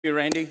You,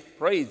 Randy.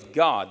 Praise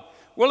God.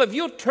 Well, if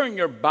you'll turn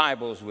your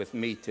Bibles with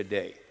me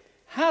today,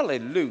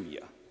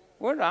 hallelujah.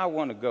 Where do I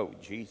want to go,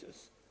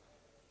 Jesus?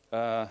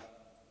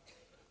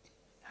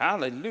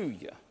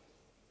 Hallelujah.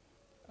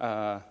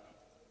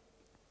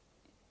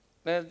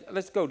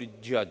 Let's go to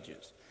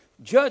Judges.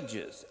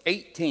 Judges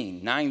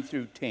 18, 9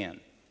 through 10.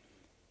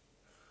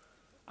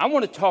 I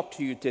want to talk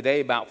to you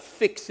today about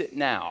fix it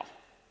now.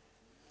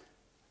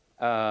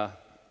 I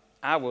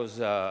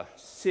was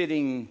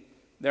sitting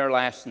there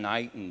last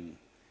night, and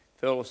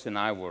Phyllis and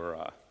I were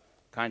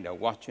kind of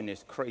watching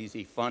this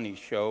crazy, funny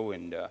show,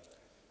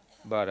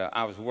 but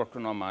I was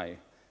working on my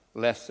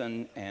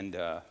lesson, and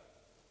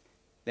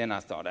then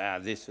I thought,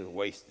 this is a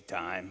waste of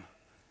time.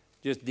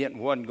 Just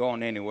wasn't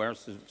going anywhere.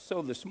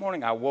 So this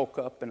morning I woke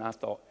up and I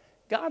thought,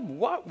 God,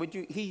 what would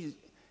you?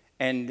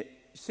 And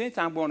since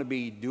I'm going to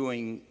be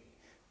doing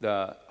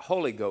the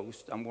Holy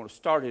Ghost, I'm going to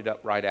start it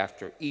up right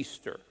after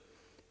Easter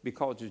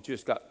because it's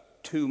just got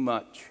too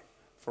much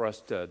for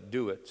us to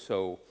do it.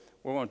 So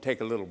we're going to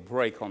take a little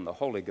break on the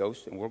Holy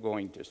Ghost, and we're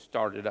going to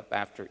start it up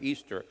after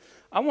Easter.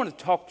 I want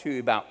to talk to you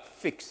about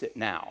fix it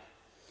now.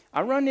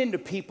 I run into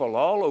people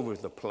all over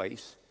the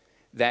place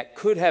that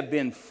could have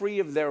been free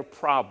of their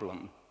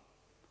problem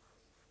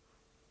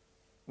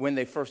when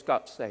they first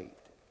got saved.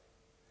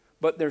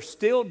 But they're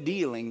still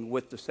dealing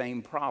with the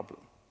same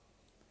problem.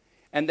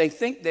 And they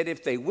think that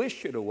if they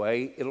wish it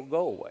away, it'll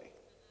go away.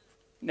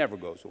 Never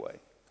goes away.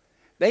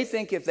 They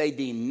think if they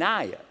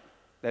deny it,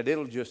 that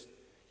it'll just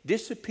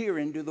disappear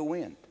into the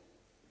wind.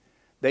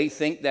 They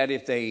think that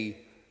if they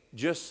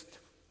just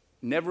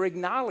never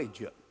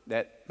acknowledge it,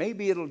 that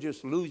maybe it'll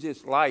just lose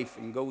its life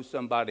and go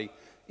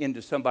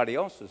into somebody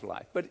else's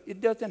life. But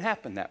it doesn't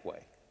happen that way.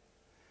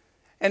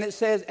 And it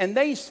says, and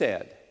they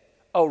said,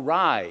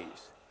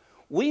 arise,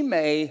 we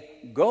may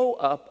go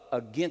up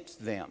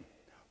against them,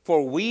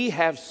 for we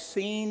have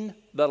seen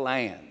the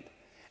land,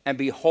 and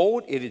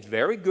behold, it is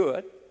very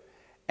good,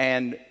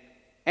 and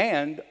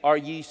are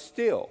ye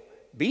still.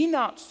 Be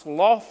not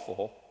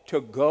slothful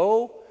to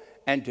go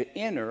and to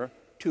enter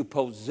to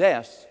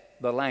possess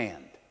the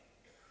land.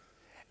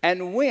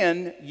 And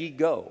when ye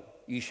go,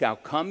 ye shall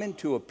come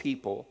into a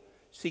people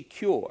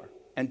secure,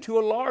 and to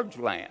a large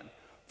land,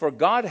 for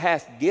God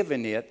hath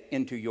given it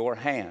into your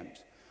hands,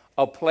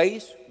 a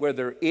place where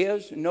there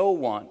is no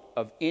want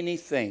of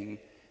anything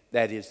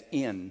that is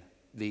in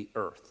the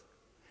earth.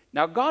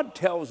 Now God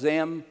tells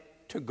them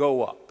to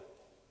go up.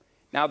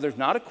 Now there's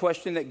not a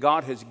question that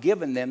God has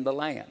given them the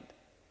land.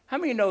 How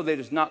many know that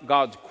it's not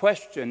God's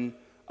question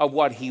of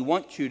what he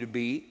wants you to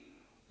be,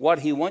 what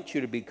he wants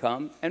you to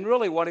become, and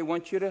really what he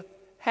wants you to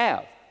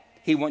have?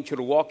 He wants you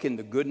to walk in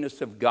the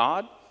goodness of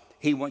God.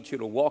 He wants you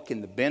to walk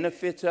in the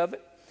benefits of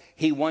it.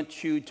 He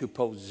wants you to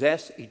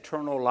possess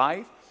eternal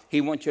life. He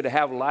wants you to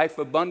have life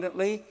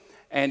abundantly.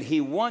 And he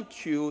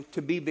wants you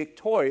to be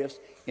victorious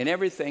in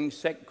everything,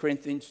 2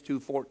 Corinthians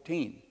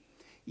 2:14.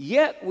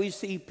 Yet we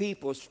see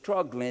people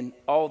struggling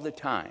all the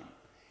time.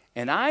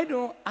 And I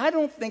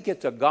don't think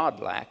it's a God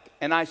lack,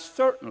 and I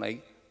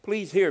certainly,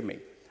 please hear me,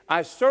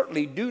 I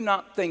certainly do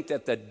not think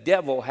that the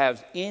devil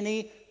has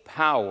any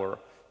power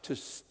to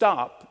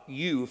stop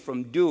you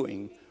from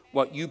doing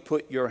what you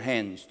put your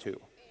hands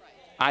to.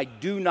 I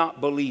do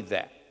not believe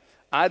that.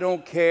 I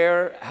don't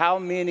care how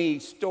many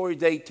stories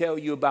they tell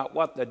you about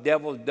what the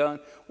devil's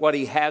done, what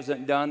he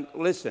hasn't done.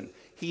 Listen,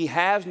 he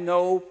has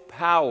no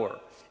power.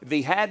 If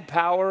he had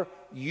power,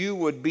 you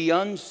would be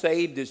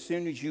unsaved as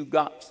soon as you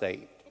got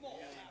saved.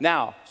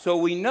 Now, so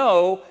we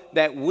know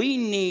that we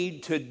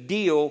need to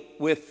deal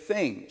with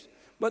things.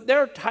 But there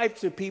are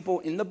types of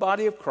people in the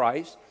body of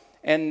Christ,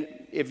 and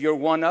if you're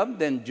one of them,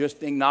 then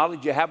just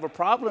acknowledge you have a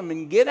problem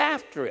and get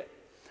after it.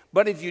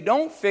 But if you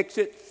don't fix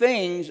it,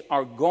 things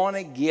are going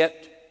to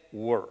get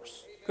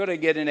worse. Could I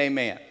get an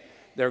amen?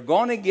 They're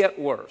going to get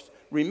worse.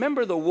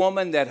 Remember the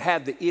woman that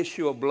had the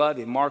issue of blood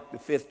in Mark the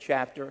 5th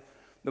chapter?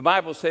 The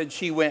Bible said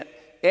she went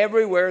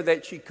everywhere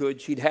that she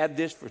could. She'd had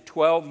this for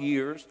 12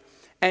 years.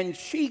 And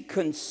she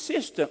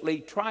consistently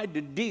tried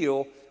to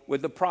deal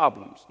with the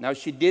problems. Now,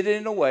 she did it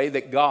in a way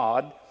that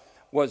God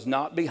was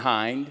not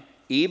behind,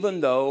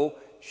 even though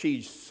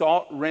she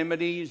sought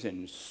remedies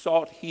and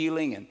sought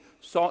healing and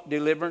sought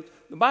deliverance.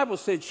 The Bible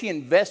said she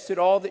invested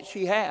all that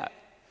she had.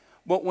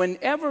 But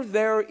whenever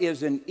there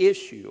is an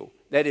issue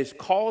that is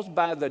caused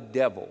by the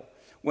devil,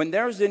 when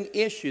there's an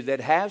issue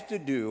that has to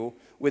do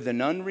with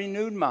an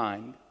unrenewed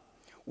mind,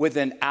 with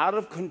an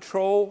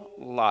out-of-control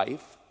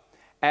life,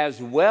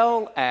 as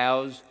well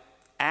as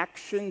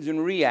actions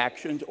and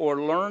reactions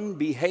or learned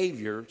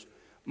behaviors,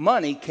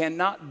 money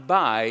cannot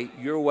buy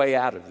your way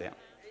out of them.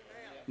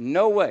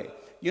 No way.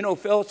 You know,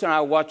 Phyllis and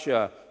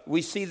I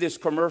we see this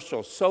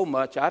commercial so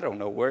much, I don't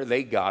know where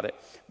they got it,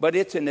 but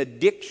it's an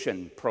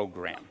addiction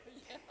program.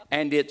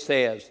 And it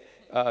says,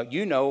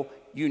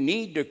 you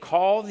need to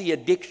call the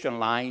addiction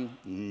line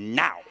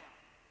now.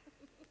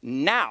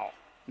 Now.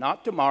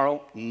 Not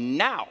tomorrow,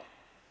 now.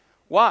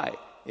 Why?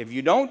 If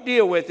you don't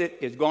deal with it,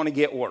 it's going to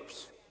get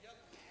worse.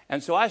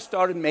 And so I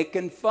started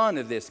making fun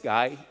of this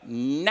guy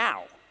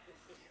now.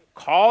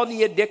 Call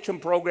the addiction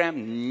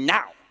program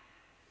now.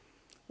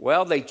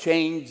 Well, they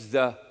changed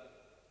the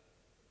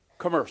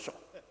commercial.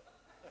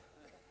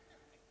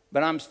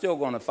 But I'm still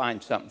going to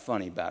find something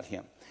funny about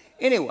him.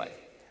 Anyway,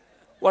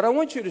 what I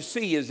want you to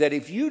see is that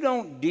if you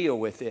don't deal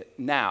with it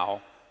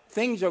now,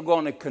 things are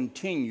going to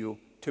continue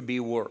to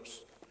be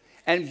worse.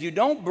 And if you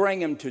don't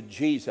bring them to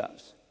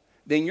Jesus,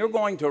 then you're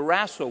going to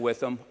wrestle with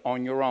them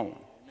on your own.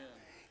 Amen.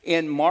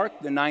 In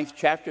Mark, the 9th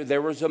chapter,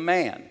 there was a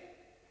man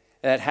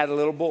that had a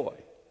little boy.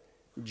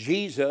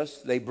 Jesus,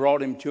 they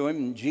brought him to him,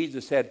 and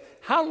Jesus said,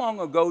 how long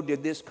ago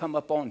did this come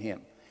upon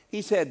him?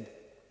 He said,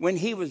 when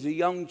he was a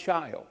young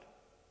child.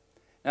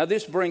 Now,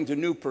 this brings a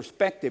new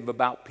perspective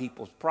about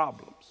people's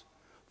problems.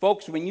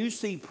 Folks, when you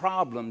see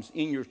problems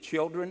in your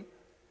children,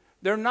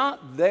 they're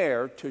not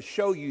there to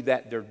show you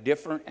that they're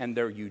different and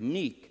they're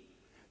unique.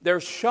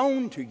 They're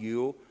shown to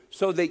you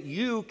so that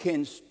you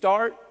can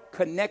start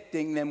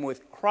connecting them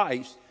with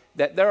Christ,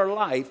 that their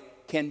life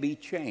can be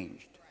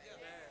changed.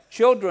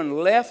 Children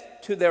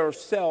left to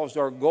themselves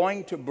are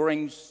going to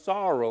bring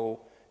sorrow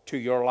to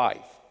your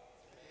life.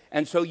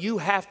 And so you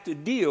have to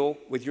deal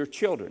with your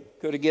children.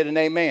 Could I get an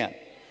amen?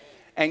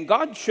 And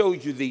God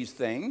shows you these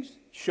things,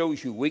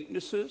 shows you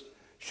weaknesses,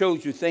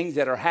 shows you things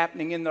that are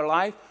happening in their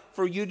life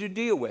for you to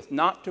deal with,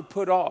 not to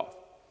put off.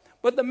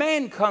 But the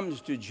man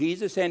comes to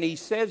Jesus and he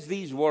says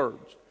these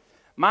words,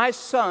 my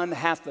son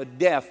hath a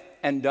deaf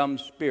and dumb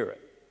spirit.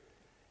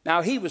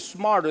 Now, he was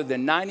smarter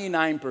than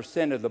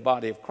 99% of the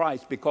body of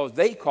Christ because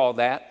they call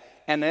that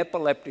an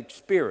epileptic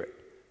spirit.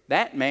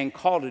 That man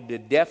called it a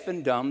deaf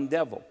and dumb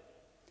devil.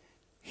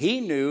 He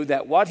knew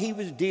that what he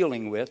was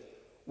dealing with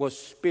was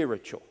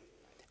spiritual,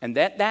 and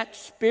that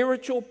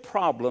spiritual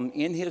problem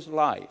in his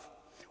life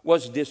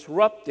was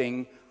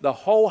disrupting the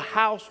whole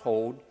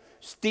household,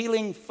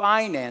 stealing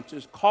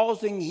finances,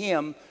 causing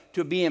him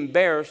to be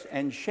embarrassed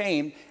and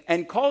shamed,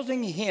 and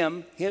causing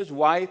him, his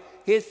wife,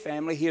 his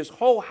family, his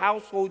whole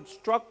household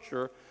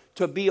structure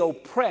to be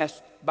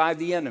oppressed by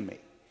the enemy.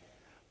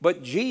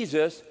 But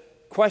Jesus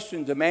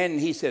questions the man and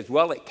he says,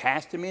 well, it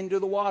cast him into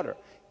the water,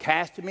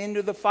 cast him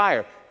into the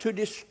fire to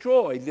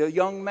destroy the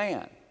young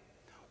man.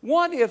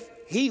 What if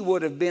he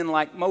would have been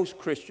like most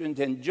Christians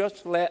and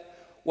just let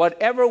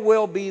whatever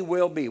will be,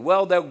 will be.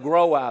 Well, they'll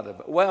grow out of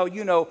it. Well,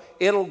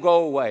 it'll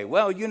go away.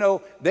 Well,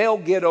 they'll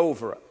get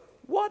over it.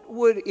 What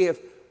would,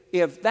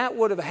 if that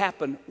would have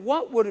happened,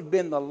 what would have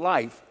been the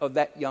life of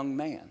that young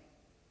man?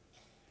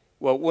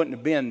 Well, it wouldn't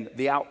have been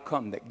the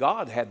outcome that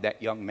God had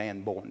that young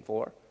man born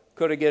for.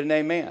 Could I get an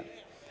amen?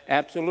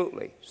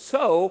 Absolutely.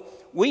 So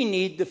we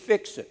need to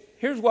fix it.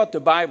 Here's what the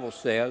Bible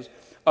says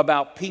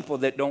about people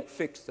that don't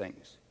fix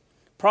things.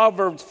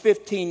 Proverbs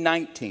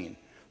 15:19.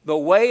 The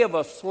way of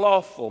a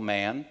slothful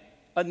man,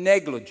 a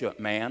negligent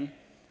man,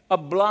 a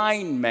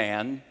blind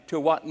man to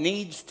what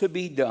needs to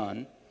be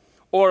done,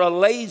 or a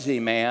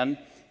lazy man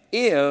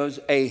is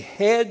a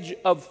hedge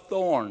of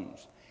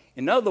thorns.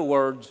 In other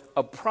words,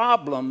 a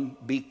problem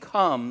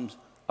becomes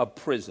a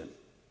prison.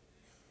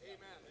 Amen.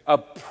 A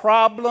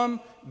problem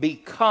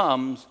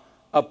becomes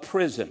a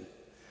prison.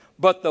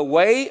 But the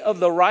way of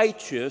the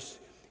righteous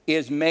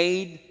is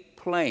made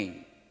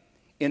plain.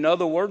 In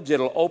other words,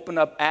 it'll open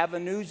up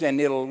avenues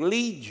and it'll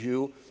lead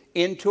you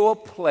into a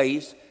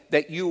place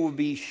that you will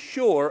be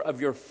sure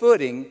of your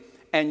footing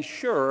and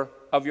sure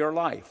of your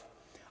life.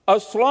 A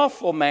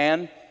slothful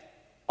man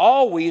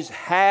always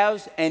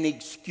has an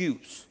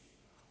excuse.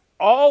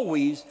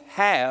 Always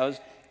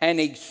has an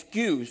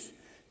excuse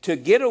to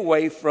get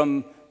away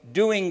from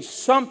doing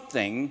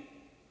something,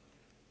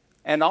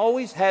 and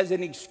always has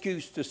an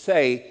excuse to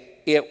say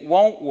it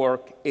won't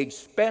work,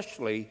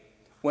 especially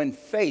when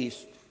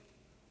faced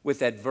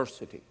with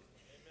adversity.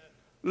 Amen.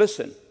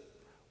 Listen,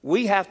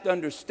 we have to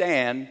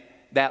understand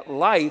that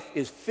life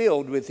is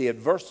filled with the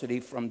adversity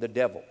from the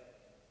devil.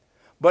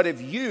 But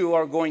if you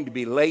are going to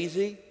be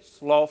lazy,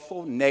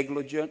 slothful,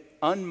 negligent,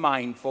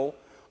 unmindful,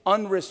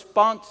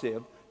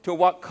 unresponsive to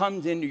what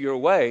comes into your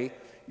way,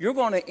 you're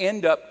going to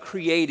end up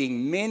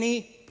creating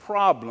many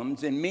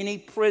problems and many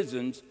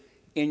prisons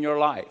in your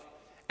life.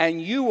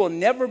 And you will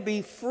never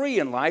be free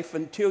in life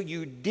until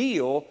you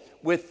deal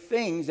with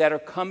things that are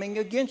coming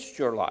against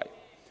your life.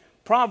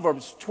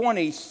 Proverbs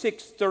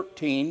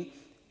 26:13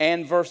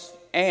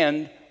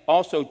 and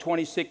also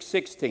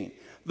 26:16.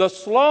 The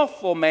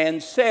slothful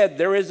man said,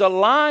 there is a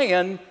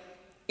lion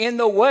in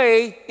the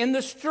way in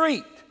the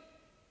street.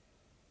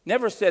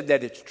 Never said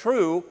that it's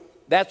true.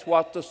 That's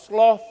what the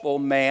slothful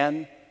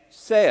man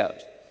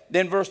says.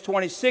 Then verse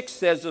 26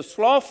 says, the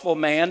slothful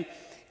man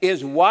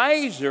is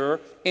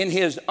wiser in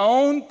his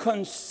own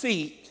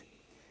conceit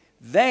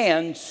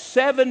than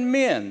 7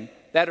 men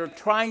that are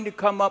trying to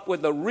come up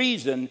with a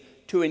reason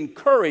to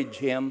encourage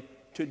him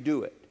to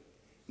do it.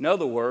 In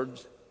other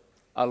words,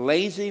 a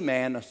lazy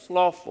man, a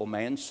slothful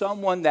man,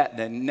 someone that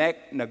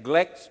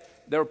neglects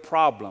their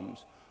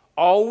problems,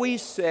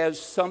 always says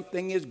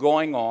something is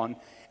going on,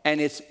 and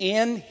it's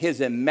in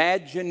his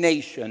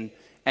imagination,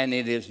 and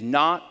it is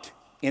not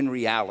in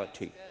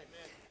reality.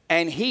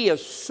 And he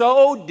is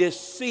so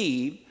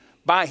deceived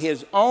by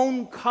his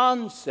own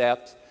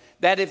concepts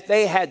that if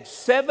they had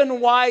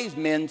 7 wise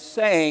men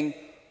saying,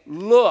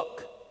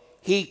 look,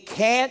 He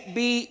can't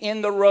be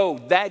in the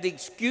road. That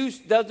excuse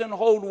doesn't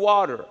hold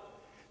water.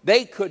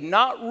 They could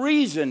not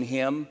reason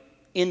him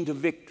into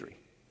victory.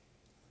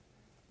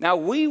 Now,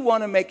 we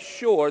want to make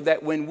sure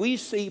that when we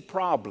see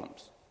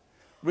problems,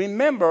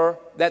 remember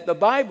that the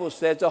Bible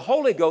says the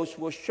Holy Ghost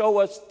will show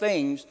us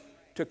things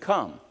to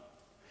come.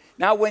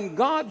 Now, when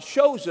God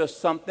shows us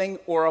something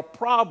or a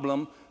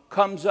problem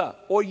comes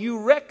up, or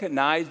you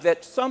recognize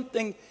that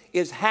something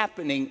is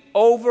happening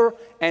over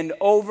and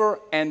over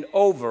and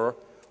over,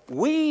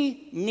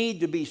 we need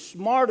to be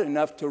smart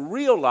enough to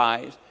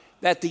realize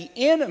that the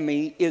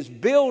enemy is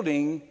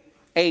building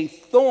a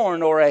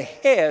thorn or a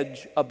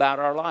hedge about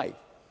our life.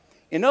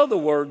 In other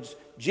words,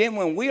 Jim,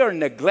 when we are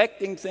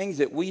neglecting things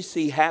that we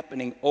see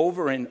happening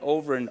over and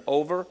over and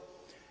over,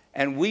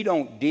 and we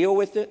don't deal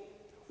with it,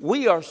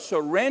 we are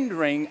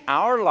surrendering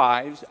our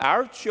lives,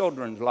 our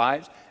children's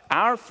lives,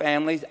 our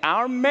families,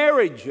 our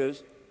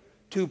marriages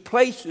to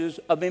places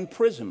of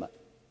imprisonment.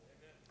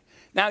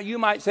 Now, you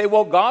might say,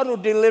 well, God will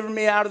deliver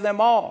me out of them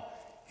all.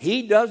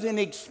 He doesn't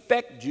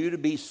expect you to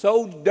be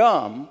so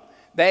dumb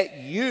that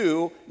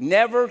you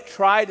never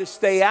try to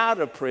stay out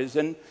of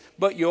prison,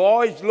 but you're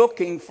always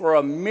looking for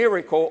a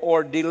miracle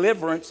or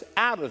deliverance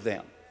out of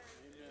them.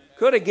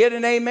 Could I get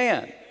an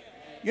amen?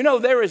 You know,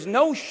 there is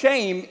no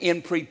shame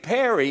in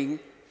preparing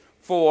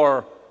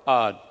for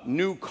a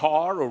new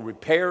car or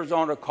repairs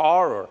on a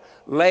car or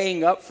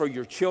laying up for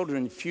your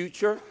children's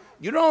future.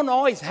 You don't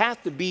always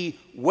have to be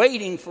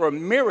waiting for a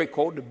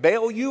miracle to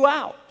bail you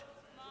out.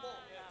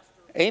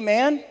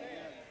 Amen?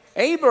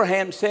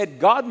 Abraham said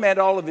God met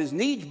all of his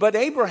needs, but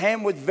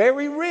Abraham was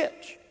very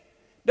rich.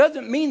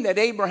 Doesn't mean that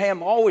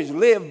Abraham always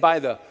lived by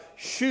the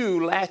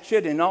shoe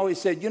latchet and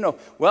always said,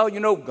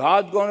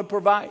 God's going to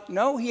provide.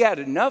 No, he had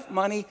enough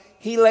money.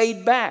 He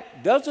laid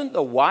back. Doesn't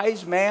the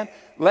wise man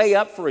lay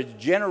up for his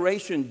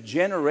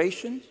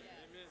generations?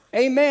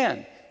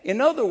 Amen. In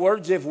other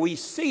words, if we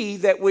see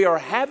that we are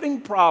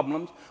having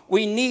problems,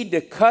 we need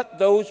to cut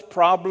those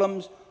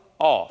problems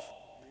off.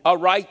 A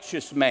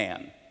righteous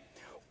man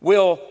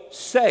will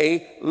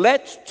say,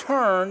 let's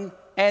turn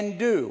and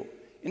do.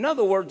 In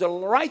other words, a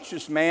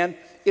righteous man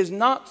is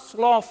not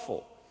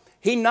slothful.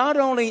 He not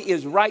only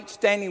is right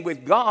standing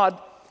with God,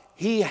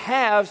 he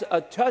has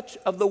a touch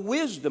of the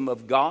wisdom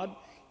of God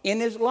in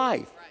his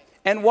life.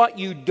 And what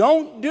you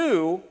don't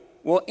do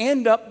will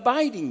end up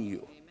biting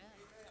you.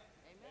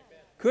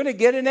 Could I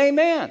get an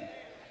amen?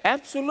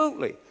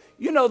 Absolutely.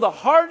 You know, the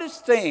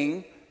hardest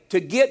thing to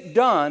get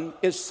done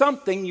is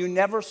something you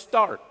never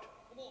start.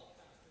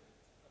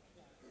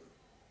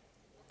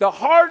 The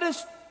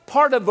hardest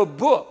part of a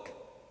book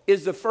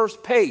is the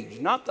first page,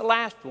 not the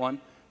last one,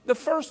 the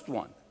first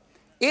one.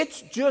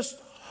 It's just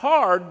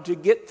hard to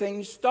get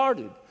things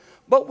started.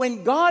 But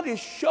when God is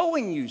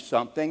showing you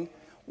something,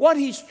 what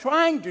he's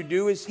trying to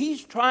do is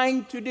he's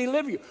trying to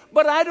deliver you.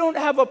 But I don't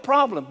have a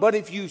problem. But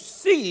if you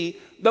see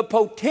the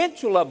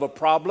potential of a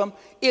problem,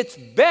 it's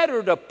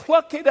better to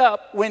pluck it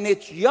up when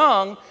it's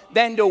young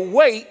than to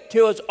wait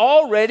till it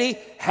already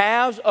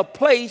has a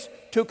place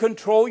to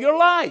control your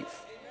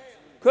life.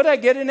 Could I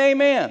get an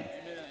amen?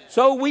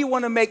 So we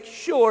want to make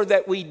sure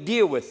that we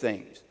deal with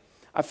things.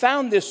 I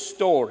found this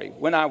story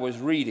when I was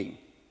reading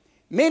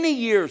many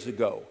years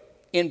ago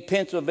in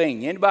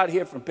Pennsylvania. Anybody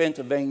here from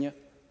Pennsylvania?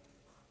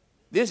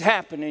 This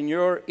happened in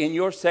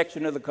your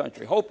section of the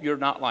country. Hope you're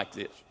not like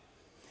this.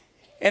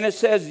 And it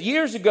says,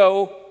 years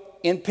ago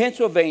in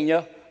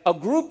Pennsylvania, a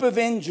group of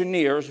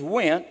engineers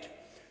went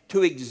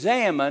to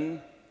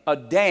examine a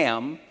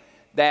dam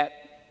that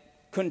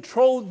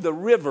controlled the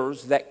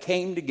rivers that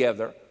came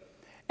together.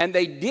 And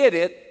they did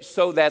it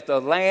so that the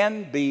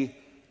land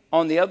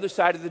on the other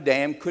side of the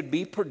dam could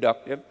be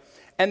productive.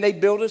 And they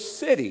built a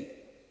city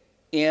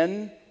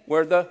in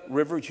where the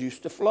rivers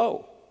used to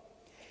flow.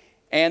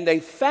 And they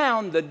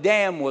found the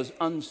dam was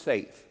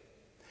unsafe.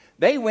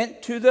 They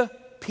went to the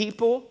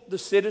people, the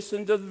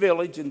citizens of the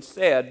village, and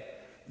said,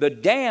 the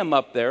dam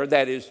up there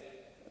that is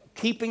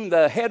keeping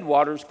the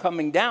headwaters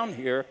coming down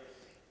here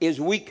is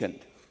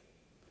weakened.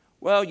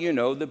 Well,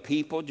 the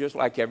people, just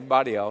like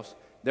everybody else,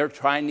 they're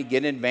trying to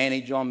get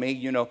advantage on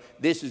me.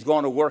 This is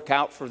going to work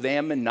out for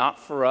them and not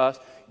for us.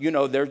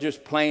 They're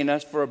just playing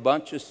us for a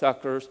bunch of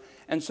suckers.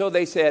 And so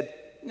they said,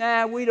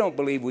 nah, we don't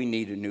believe we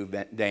need a new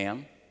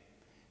dam.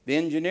 The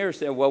engineer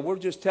said, well, we're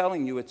just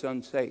telling you it's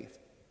unsafe.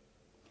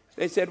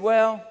 They said,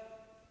 well,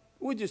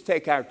 we'll just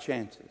take our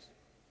chances.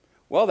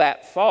 Well,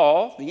 that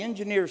fall, the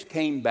engineers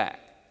came back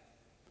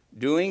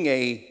doing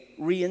a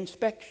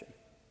reinspection.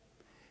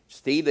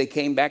 Steve, they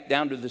came back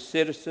down to the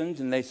citizens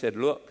and they said,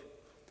 look,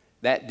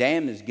 that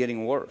dam is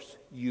getting worse.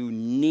 You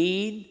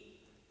need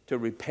to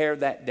repair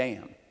that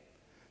dam.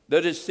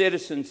 The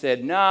citizens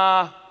said,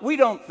 nah, we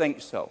don't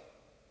think so.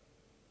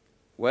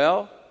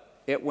 Well,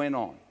 it went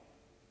on.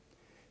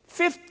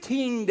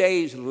 15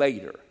 days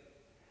later,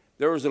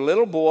 there was a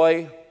little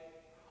boy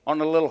on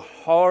a little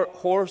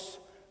horse-drawn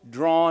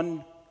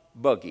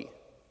buggy,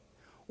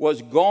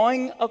 was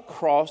going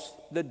across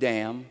the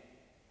dam,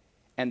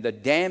 and the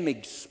dam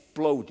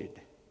exploded.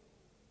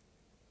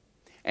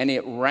 And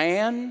it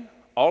ran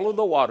all of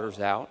the waters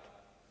out,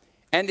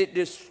 And it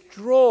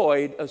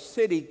destroyed a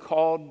city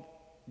called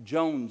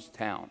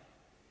Jonestown,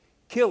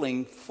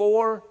 killing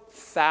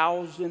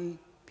 4,000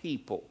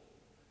 people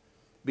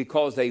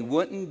because they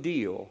wouldn't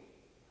deal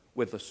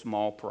with a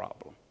small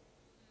problem.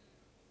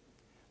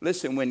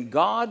 Listen, when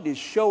God is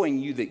showing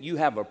you that you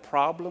have a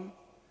problem,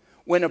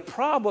 when a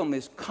problem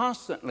is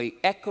constantly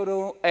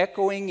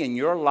echoing in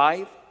your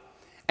life,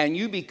 and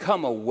you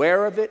become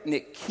aware of it, and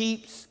it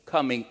keeps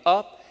coming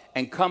up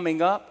and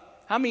coming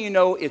up, how many of you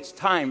know it's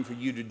time for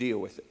you to deal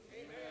with it?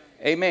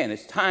 Amen.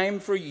 It's time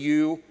for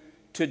you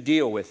to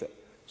deal with it.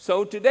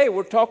 So today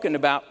we're talking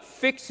about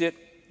fix it,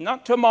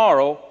 not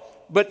tomorrow,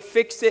 but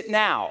fix it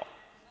now.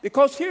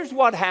 Because here's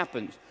what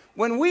happens.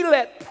 When we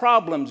let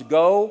problems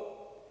go,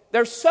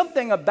 there's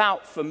something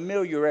about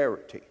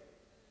familiarity.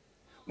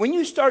 When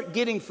you start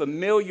getting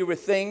familiar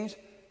with things,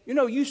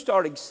 you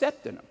start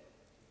accepting them.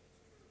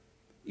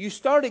 You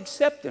start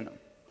accepting them.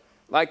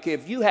 Like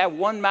if you have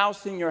one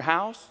mouse in your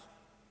house,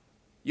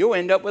 you'll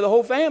end up with a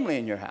whole family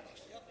in your house.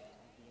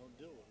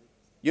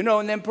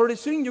 And then pretty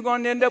soon you're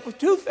going to end up with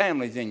 2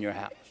 families in your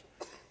house.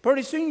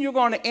 Pretty soon you're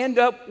going to end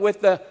up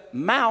with the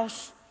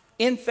mouse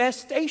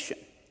infestation.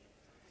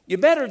 You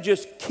better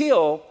just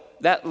kill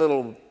that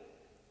little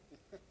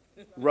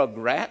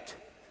rugrat,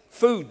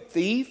 food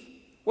thief,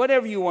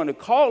 whatever you want to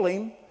call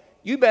him.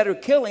 You better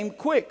kill him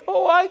quick.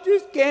 Oh, I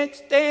just can't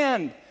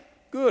stand.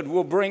 Good,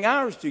 we'll bring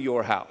ours to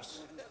your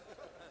house.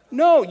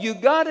 No, you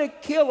got to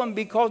kill them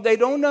because they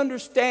don't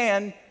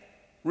understand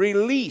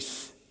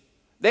release.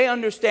 They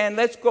understand,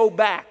 let's go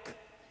back.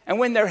 And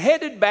when they're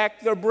headed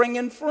back, they're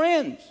bringing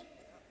friends.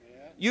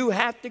 You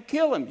have to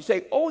kill them. You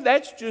say, oh,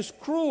 that's just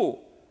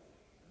cruel.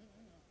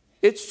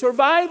 It's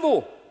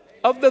survival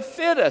of the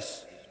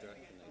fittest.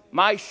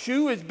 My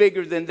shoe is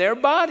bigger than their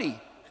body.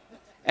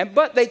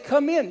 But they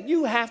come in.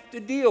 You have to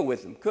deal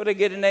with them. Could I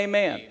get an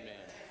amen? Amen.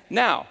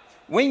 Now,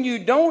 when you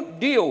don't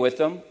deal with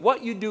them,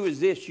 what you do is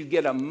this. You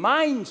get a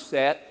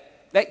mindset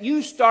that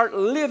you start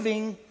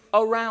living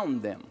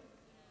around them.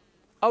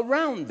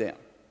 Around them.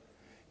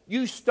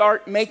 You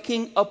start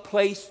making a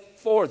place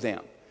for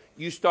them.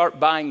 You start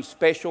buying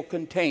special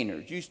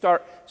containers. You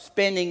start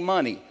spending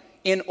money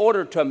in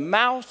order to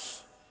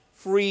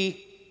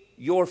mouse-free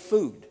your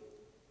food.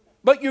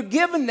 But you're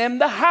giving them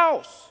the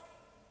house.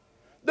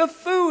 The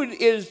food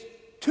is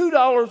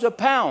 $2 a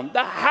pound.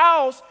 The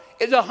house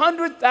is a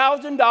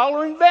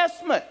 $100,000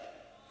 investment.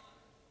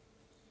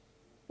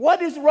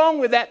 What is wrong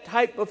with that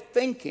type of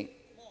thinking?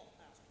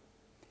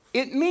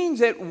 It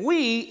means that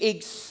we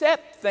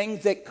accept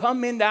things that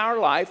come into our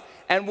life,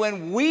 and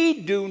when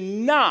we do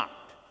not,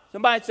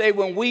 somebody say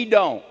when we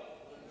don't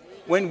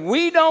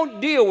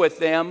deal with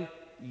them,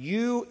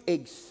 you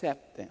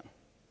accept them.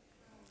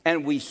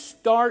 And we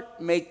start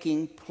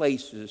making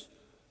places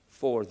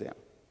for them.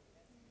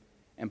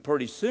 And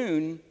pretty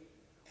soon,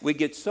 we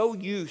get so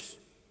used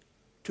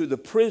to the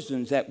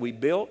prisons that we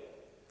built,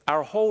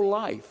 our whole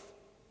life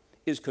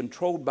is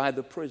controlled by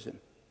the prison.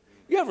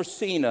 You ever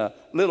seen a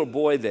little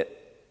boy that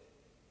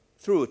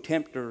threw a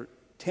temper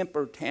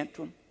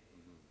tantrum?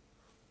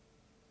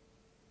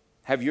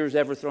 Have yours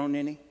ever thrown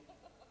any?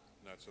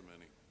 Not so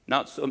many.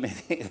 Not so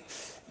many.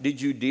 Did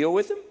you deal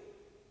with them?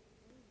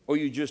 Or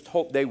you just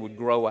hoped they would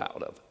grow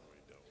out of it?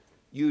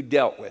 You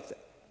dealt with it.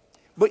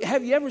 But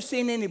have you ever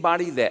seen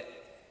anybody that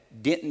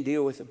didn't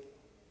deal with them?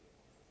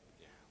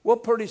 Well,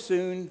 pretty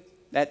soon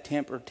that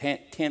temper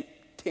tantrum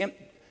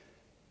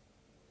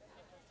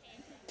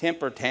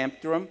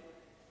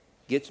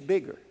gets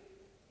bigger.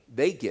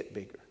 They get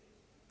bigger.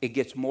 It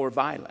gets more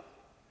violent.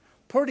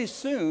 Pretty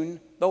soon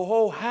the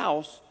whole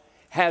house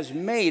has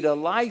made a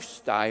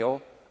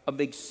lifestyle of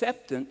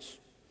acceptance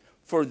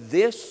for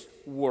this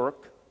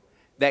work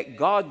that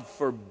God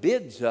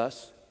forbids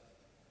us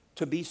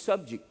to be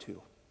subject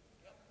to.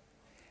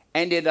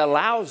 And it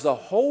allows the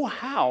whole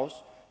house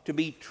to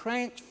be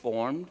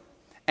transformed,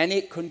 and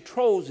it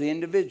controls the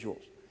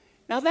individuals.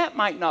 Now, that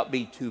might not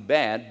be too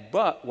bad,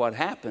 but what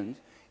happens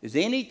is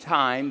any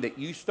time that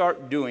you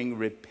start doing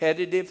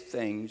repetitive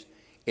things,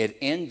 it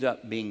ends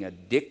up being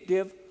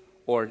addictive,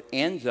 or it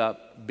ends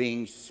up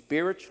being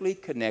spiritually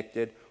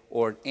connected,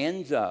 or it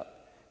ends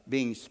up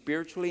being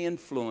spiritually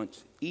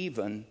influenced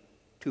even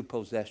to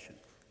possession.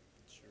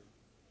 Sure.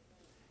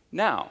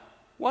 Now,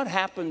 what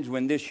happens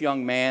when this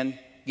young man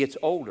gets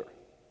older?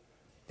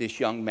 This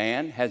young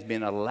man has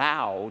been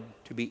allowed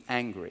to be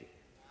angry,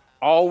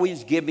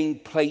 always giving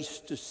place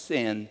to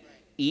sin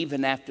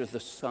even after the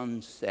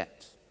sun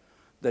sets.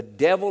 The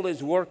devil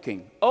is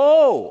working.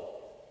 Oh,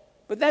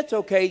 but that's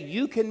okay.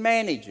 You can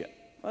manage it.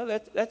 Well,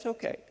 that's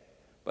okay.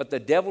 But the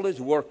devil is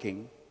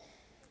working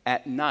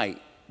at night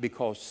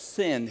because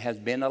sin has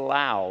been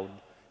allowed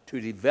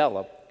to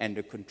develop and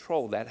to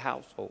control that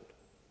household.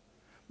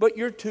 But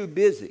you're too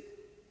busy.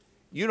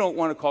 You don't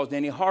want to cause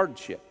any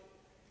hardship.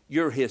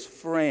 You're his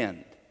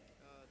friend.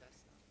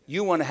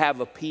 You want to have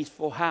a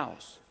peaceful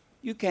house.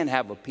 You can't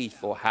have a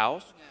peaceful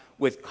house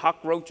with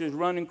cockroaches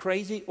running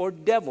crazy or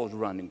devils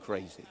running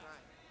crazy.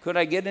 Could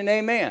I get an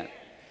amen?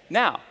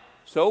 Now,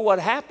 so what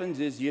happens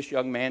is this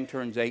young man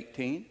turns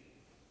 18.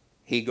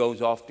 He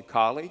goes off to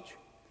college.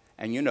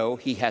 And you know,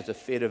 he has a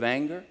fit of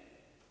anger.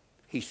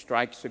 He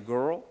strikes a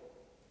girl.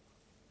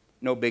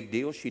 No big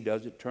deal. She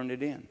does it, turn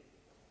it in.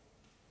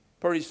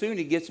 Pretty soon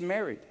he gets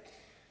married.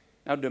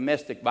 Now,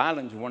 domestic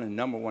violence is one of the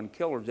number one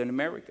killers in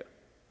America.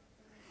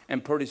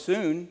 And pretty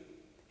soon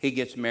he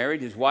gets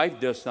married. His wife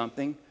does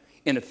something.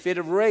 In a fit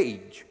of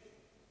rage,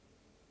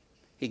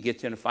 he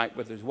gets in a fight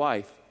with his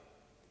wife.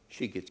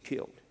 She gets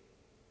killed.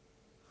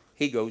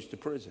 He goes to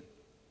prison.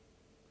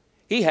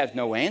 He has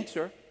no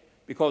answer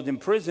because in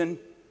prison,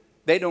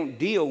 they don't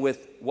deal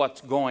with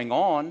what's going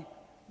on.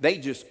 They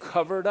just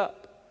cover it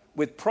up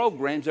with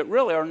programs that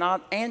really are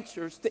not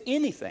answers to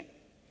anything.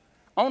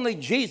 Only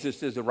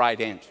Jesus is the right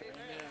answer.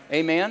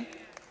 Amen?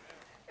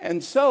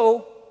 And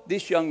so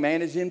this young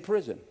man is in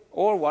prison.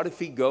 Or what if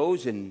he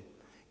goes and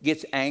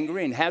gets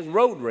angry and has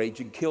road rage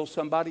and kills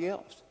somebody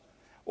else?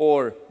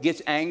 Or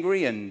gets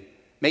angry and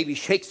maybe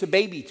shakes a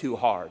baby too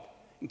hard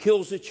and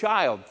kills a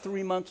child,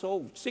 3 months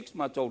old, 6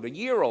 months old, a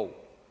year old.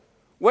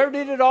 Where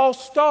did it all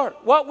start?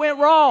 What went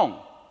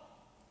wrong?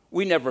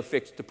 We never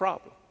fixed the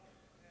problem.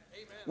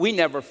 We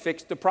never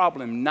fixed the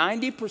problem.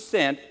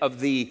 90%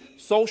 of the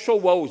social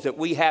woes that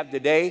we have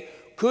today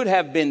could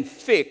have been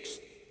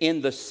fixed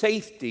in the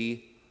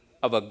safety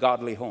of a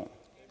godly home.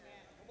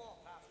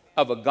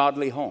 Of a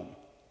godly home.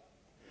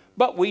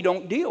 But we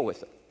don't deal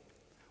with it.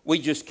 We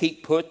just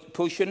keep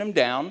pushing them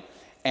down.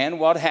 And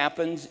what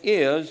happens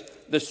is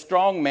the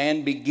strong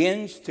man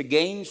begins to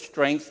gain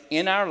strength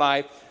in our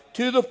life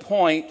to the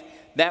point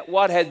that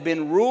what has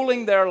been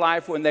ruling their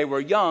life when they were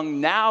young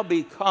now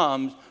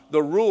becomes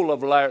the rule of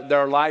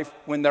their life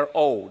when they're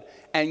old.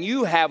 And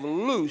you have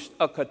loosed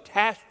a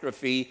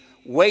catastrophe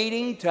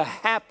waiting to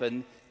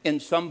happen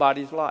in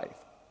somebody's life.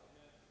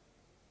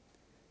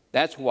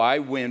 That's why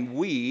when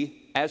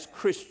we, as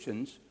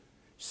Christians,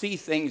 see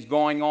things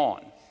going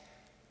on.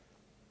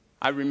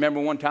 I remember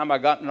one time I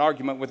got in an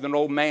argument with an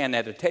old man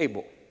at a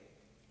table.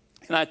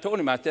 And I told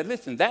him, I said,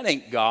 listen, that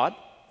ain't God.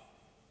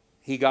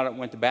 He got up,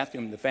 went to the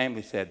bathroom, and the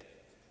family said,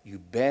 you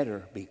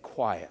better be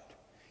quiet.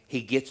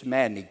 He gets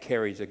mad and he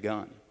carries a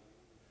gun.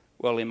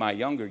 Well, in my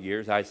younger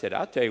years, I said,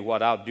 I'll tell you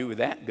what I'll do with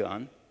that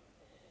gun.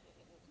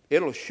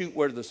 It'll shoot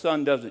where the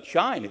sun doesn't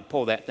shine and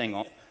pull that thing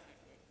on.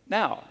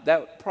 Now,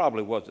 that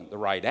probably wasn't the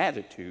right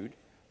attitude,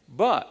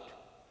 but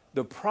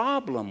the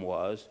problem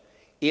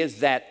is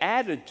that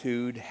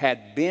attitude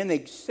had been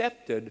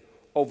accepted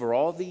over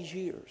all these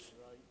years.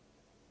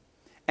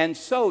 And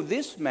so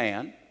this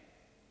man,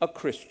 a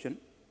Christian,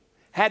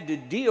 had to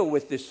deal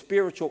with this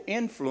spiritual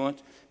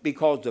influence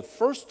because the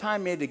first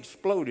time it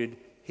exploded,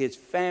 his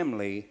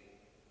family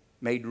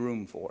made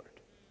room for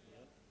it.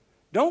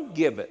 Don't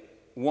give it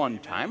one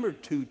time or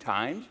two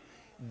times.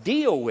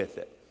 Deal with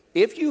it.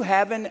 If you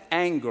have an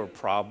anger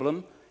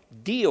problem,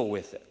 deal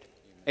with it.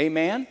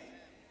 Amen?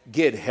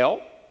 Get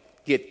help.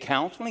 Get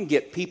counseling.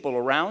 Get people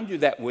around you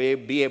that will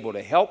be able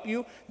to help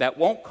you, that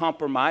won't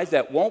compromise,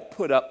 that won't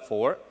put up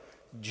for it.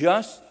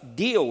 Just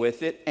deal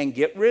with it and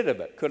get rid of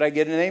it. Could I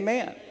get an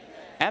amen?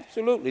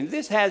 Absolutely.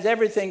 This has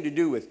everything to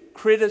do with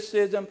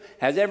criticism,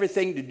 has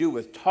everything to do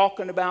with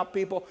talking about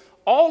people.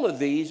 All of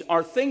these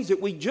are things that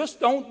we just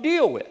don't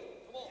deal with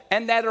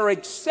and that are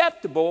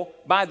acceptable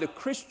by the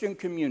Christian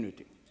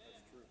community.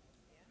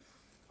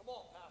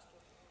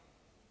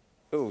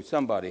 Oh,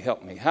 somebody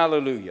help me.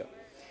 Hallelujah.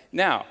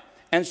 Now,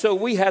 and so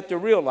we have to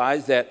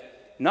realize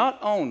that not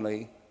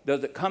only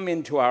does it come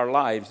into our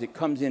lives, it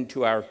comes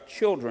into our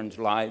children's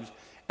lives.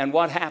 And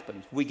what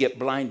happens? We get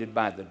blinded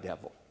by the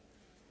devil.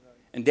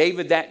 And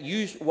David,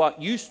 what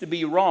used to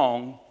be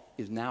wrong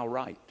is now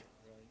right.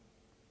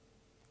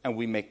 And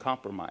we make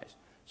compromise.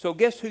 So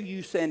guess who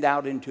you send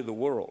out into the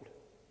world?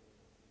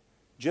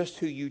 Just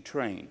who you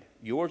trained.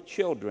 Your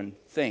children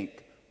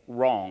think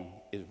wrong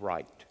is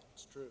right.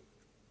 That's true.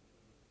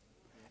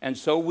 And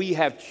so we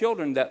have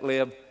children that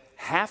live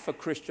half a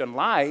Christian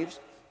lives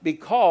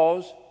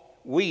because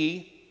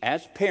we,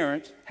 as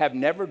parents, have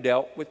never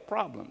dealt with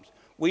problems.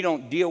 We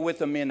don't deal with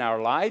them in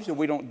our lives, and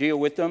we don't deal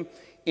with them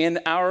in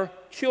our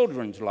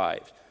children's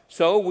lives.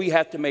 So we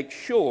have to make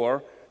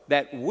sure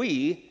that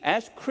we,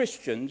 as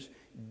Christians,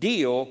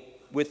 deal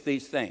with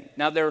these things.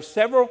 Now, there are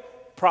several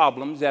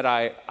problems that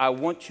I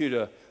want you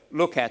to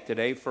look at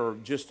today for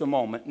just a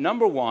moment.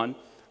 Number one,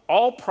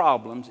 all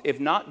problems, if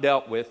not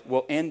dealt with,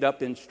 will end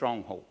up in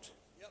strongholds.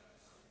 Yep.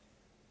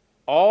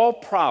 All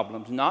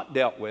problems not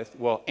dealt with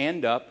will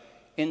end up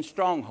in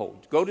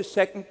strongholds. Go to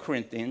 2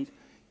 Corinthians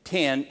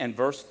 10 and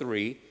verse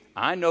 3.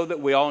 I know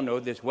that we all know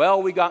this.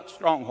 Well, we got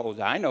strongholds.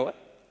 I know it.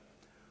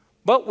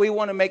 But we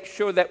want to make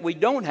sure that we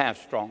don't have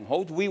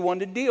strongholds. We want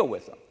to deal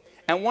with them.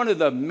 And one of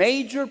the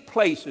major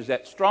places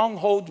that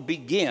strongholds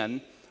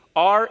begin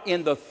are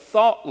in the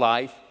thought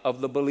life of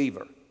the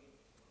believer.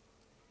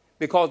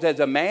 Because as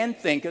a man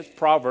thinketh,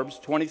 Proverbs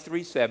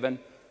 23:7,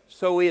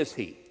 so is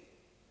he.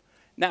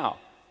 Now,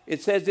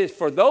 it says this,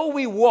 for though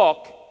we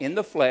walk in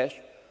the flesh,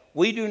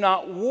 we do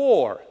not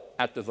war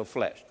after the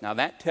flesh. Now,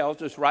 that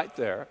tells us right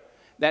there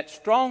that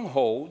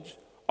strongholds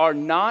are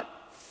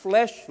not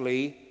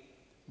fleshly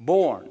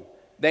born.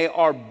 They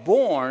are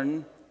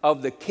born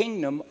of the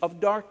kingdom of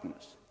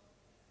darkness.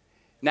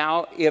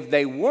 Now, if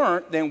they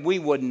weren't, then we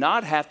would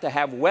not have to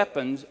have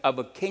weapons of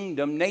a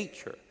kingdom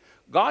nature.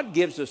 God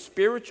gives us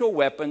spiritual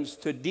weapons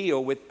to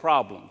deal with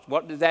problems.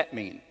 What does that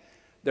mean?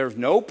 There's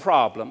no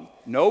problem,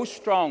 no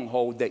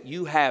stronghold that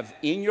you have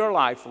in your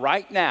life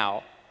right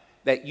now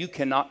that you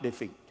cannot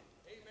defeat.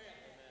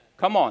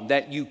 Come on,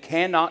 that you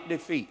cannot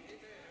defeat.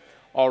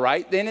 All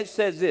right, then it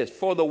says this,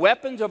 for the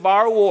weapons of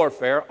our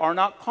warfare are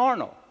not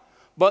carnal,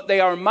 but they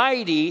are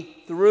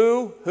mighty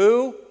through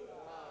who?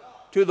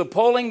 To the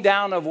pulling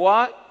down of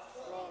what?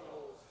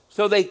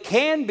 So they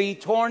can be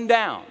torn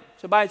down.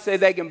 Somebody say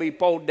they can be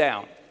pulled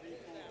down.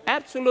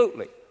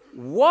 Absolutely.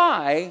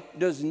 Why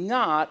does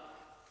not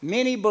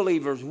many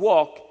believers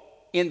walk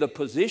in the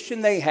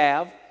position they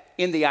have,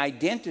 in the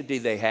identity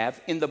they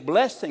have, in the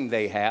blessing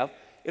they have?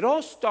 It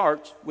all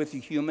starts with the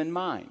human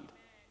mind.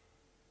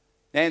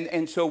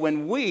 And so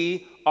when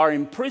we are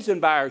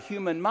imprisoned by our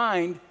human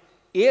mind,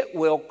 it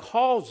will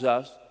cause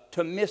us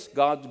to miss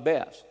God's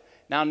best.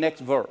 Now, next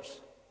verse.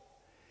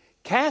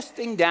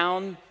 Casting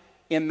down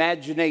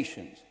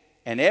imaginations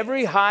and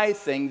every high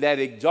thing that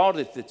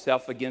exalteth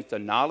itself against the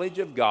knowledge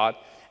of God,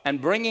 and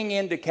bringing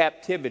into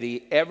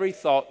captivity every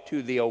thought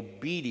to the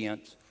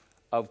obedience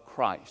of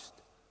Christ.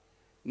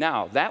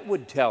 Now, that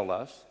would tell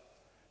us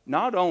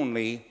not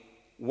only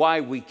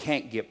why we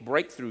can't get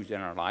breakthroughs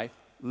in our life,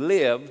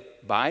 live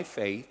by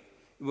faith.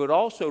 It would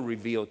also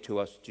reveal to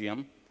us,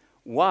 Jim,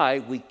 why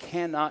we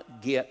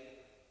cannot get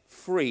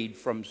freed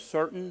from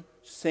certain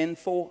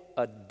sinful,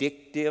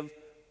 addictive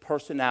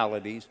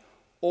personalities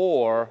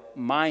or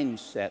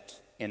mindsets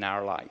in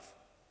our life.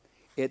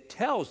 It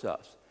tells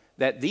us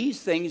that these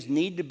things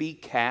need to be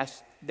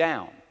cast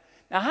down.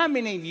 Now, how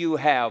many of you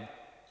have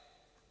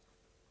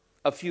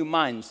a few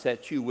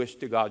mindsets you wish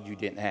to God you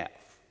didn't have?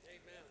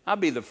 Amen. I'll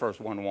be the first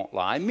one who won't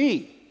lie.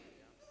 Me.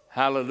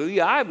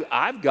 Hallelujah.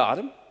 I've got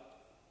them.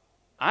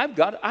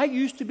 I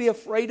used to be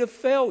afraid of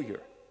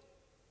failure.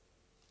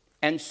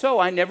 And so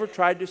I never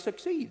tried to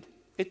succeed.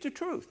 It's the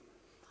truth.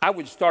 I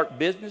would start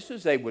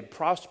businesses, they would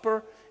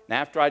prosper, and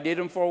after I did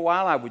them for a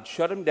while, I would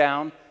shut them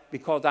down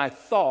because I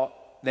thought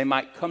they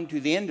might come to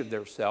the end of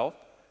themselves,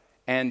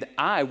 and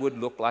I would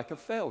look like a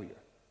failure.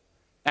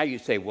 Now you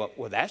say, well,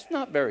 that's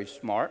not very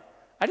smart.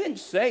 I didn't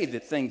say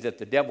that things that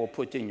the devil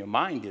puts in your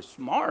mind is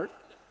smart.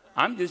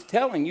 I'm just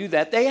telling you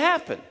that they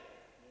happen.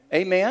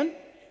 Amen?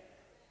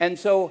 And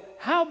so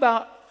how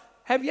about,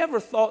 have you ever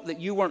thought that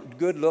you weren't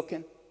good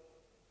looking?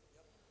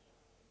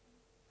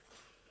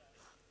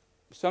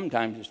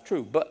 Sometimes it's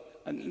true,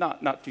 but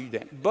not to you,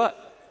 Dan.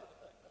 But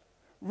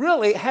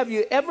really, have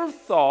you ever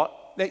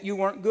thought that you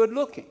weren't good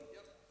looking?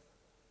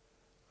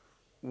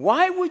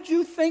 Why would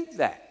you think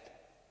that?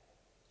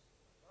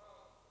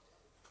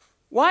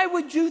 Why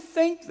would you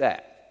think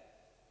that?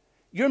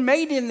 You're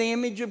made in the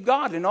image of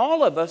God, and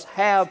all of us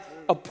have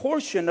a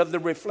portion of the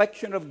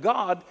reflection of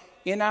God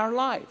in our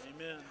life.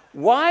 Amen.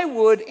 Why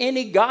would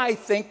any guy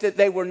think that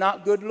they were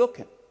not good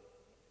looking?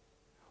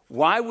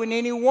 Why would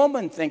any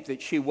woman think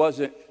that she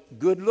wasn't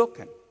good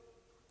looking?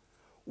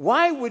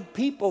 Why would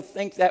people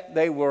think that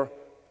they were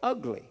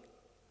ugly?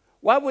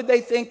 Why would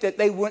they think that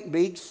they wouldn't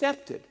be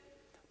accepted?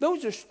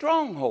 Those are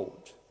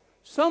strongholds.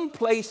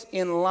 Someplace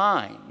in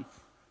line,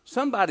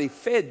 somebody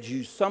fed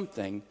you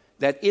something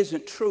that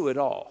isn't true at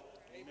all.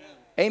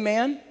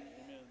 Amen? Amen?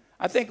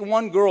 I think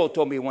one girl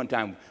told me one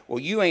time, well,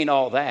 you ain't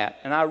all that.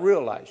 And I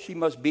realized she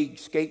must be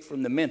escaped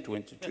from the mental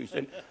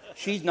institution.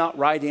 She's not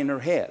right in her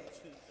head.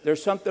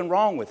 There's something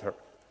wrong with her.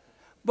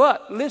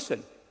 But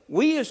listen,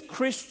 we as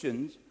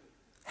Christians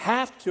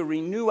have to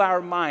renew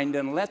our mind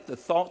and let the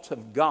thoughts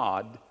of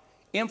God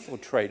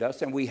infiltrate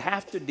us, and we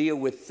have to deal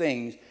with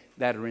things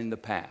that are in the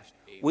past.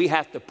 We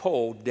have to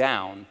pull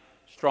down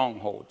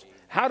strongholds.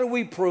 How do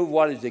we prove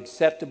what is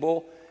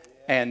acceptable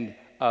and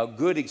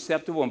good,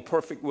 acceptable, and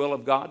perfect will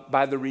of God?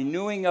 By the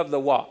renewing of the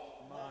what?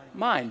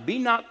 Mind. Be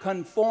not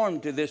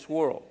conformed to this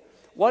world.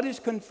 What is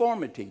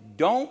conformity?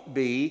 Don't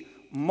be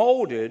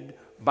molded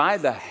by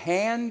the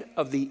hand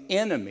of the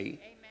enemy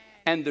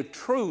and the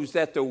truths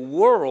that the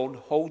world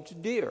holds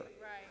dear. Right.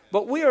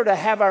 But we are to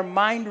have our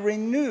mind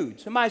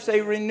renewed. Somebody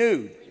say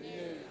renewed.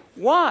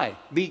 Why?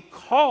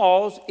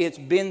 Because it's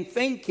been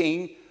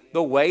thinking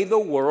the way the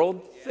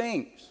world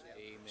thinks.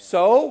 Amen.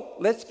 So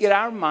let's get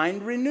our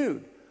mind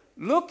renewed.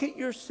 Look at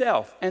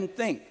yourself and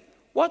think,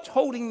 what's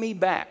holding me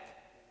back?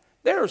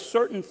 There are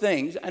certain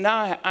things, and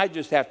I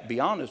just have to be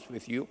honest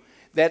with you,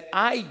 that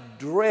I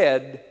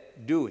dread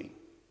doing.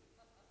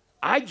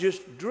 I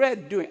just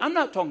dread doing. I'm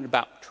not talking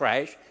about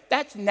trash.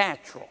 That's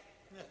natural.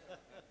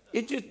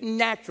 It's just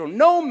natural.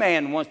 No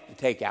man wants to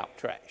take out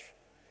trash.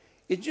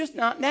 It's just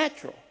not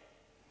natural.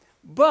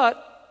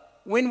 But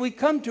when we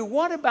come to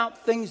what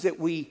about things that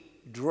we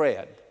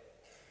dread,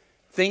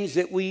 things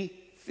that we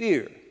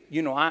fear?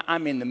 You know,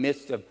 I'm in the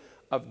midst of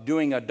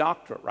doing a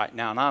doctorate right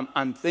now, and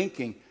I'm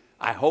thinking,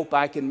 I hope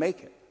I can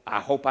make it.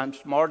 I hope I'm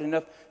smart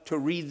enough to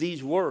read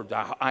these words.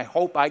 I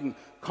hope I can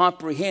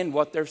comprehend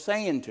what they're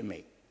saying to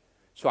me.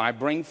 So I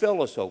bring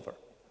Phyllis over.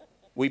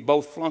 We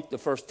both flunked the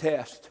first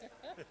test.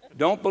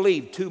 Don't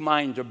believe two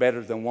minds are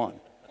better than one.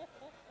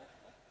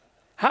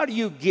 How do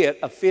you get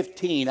a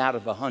 15 out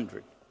of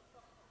 100?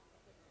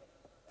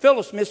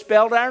 Phyllis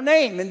misspelled our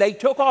name, and they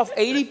took off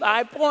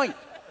 85 points.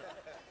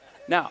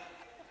 Now,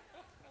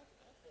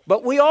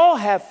 but we all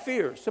have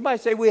fears. Somebody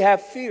say we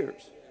have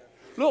fears.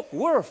 Look,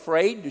 we're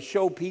afraid to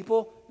show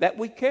people that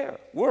we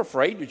care. We're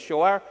afraid to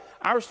show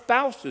our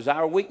spouses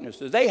our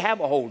weaknesses. They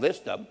have a whole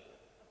list of them.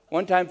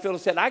 One time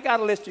Phyllis said, I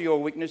got a list of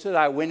your weaknesses.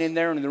 I went in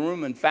there in the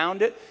room and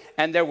found it,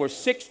 and there were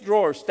 6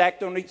 drawers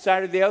stacked on each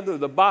side of the other,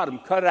 the bottom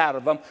cut out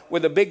of them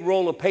with a big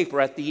roll of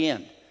paper at the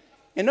end.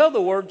 In other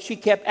words, she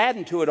kept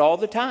adding to it all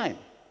the time.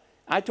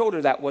 I told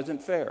her that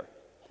wasn't fair.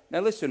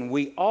 Now listen,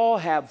 we all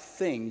have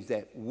things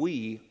that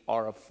we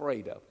are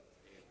afraid of.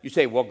 You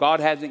say, well, God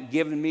hasn't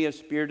given me a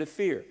spirit of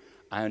fear.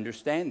 I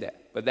understand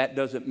that, but that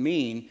doesn't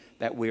mean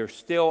that we're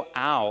still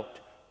out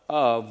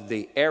of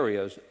the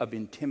areas of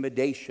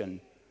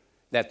intimidation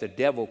that the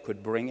devil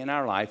could bring in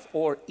our life,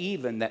 or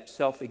even that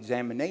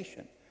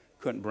self-examination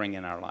couldn't bring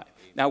in our life.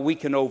 Now, we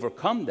can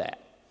overcome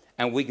that,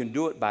 and we can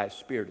do it by a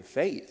spirit of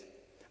faith.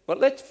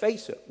 But let's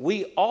face it,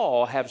 we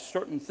all have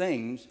certain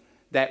things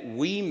that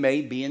we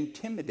may be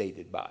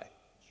intimidated by.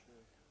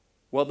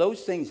 Well, those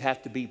things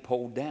have to be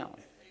pulled down.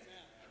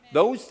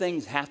 Those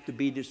things have to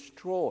be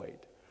destroyed.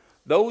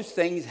 Those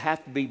things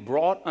have to be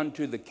brought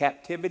unto the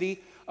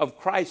captivity of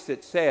Christ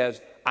that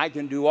says, I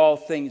can do all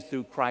things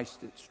through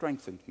Christ that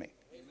strengthens me.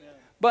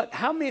 But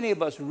how many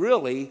of us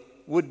really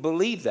would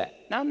believe that?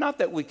 Now, not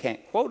that we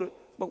can't quote it,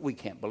 but we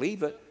can't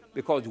believe it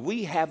because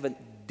we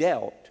haven't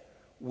dealt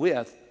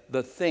with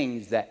the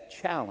things that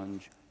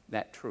challenge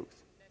that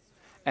truth.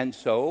 And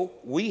so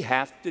we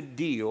have to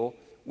deal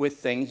with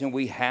things and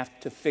we have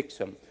to fix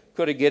them.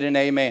 Could I get an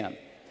amen?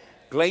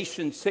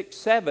 Galatians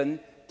 6:7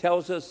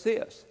 tells us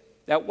this,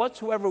 that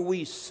whatsoever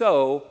we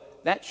sow,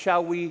 that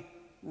shall we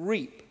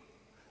reap.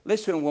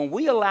 Listen, when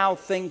we allow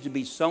things to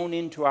be sown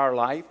into our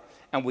life,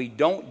 and we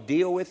don't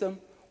deal with them,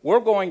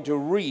 we're going to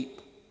reap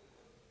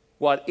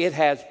what it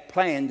has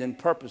planned and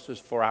purposes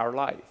for our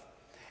life.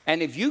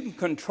 And if you can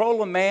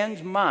control a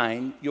man's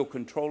mind, you'll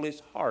control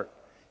his heart.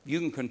 You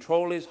can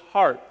control his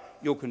heart,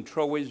 you'll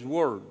control his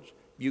words.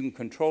 You can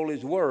control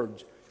his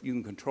words, you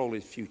can control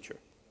his future.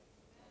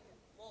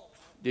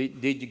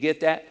 Did you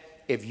get that?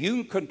 If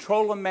you can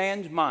control a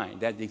man's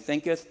mind, as he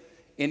thinketh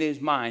in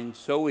his mind,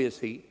 so is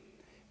he.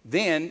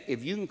 Then,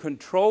 if you can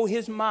control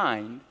his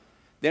mind,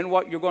 then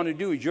what you're going to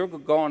do is you're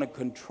going to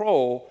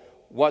control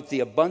what the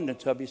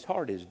abundance of his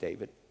heart is,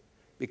 David.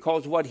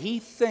 Because what he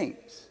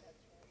thinks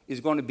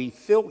is going to be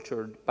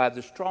filtered by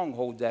the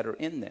strongholds that are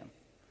in them.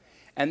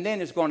 And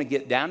then it's going to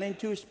get down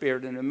into his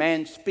spirit, and a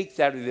man speaks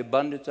out of the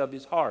abundance of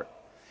his heart.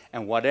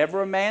 And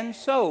whatever a man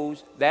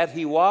sows, that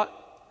he what?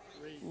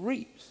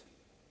 Reaps.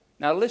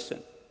 Now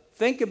listen,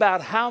 think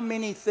about how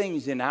many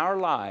things in our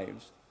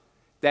lives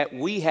that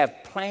we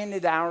have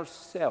planted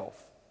ourselves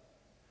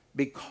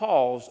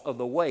because of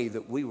the way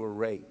that we were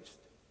raised,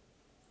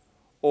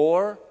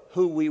 or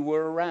who we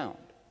were around,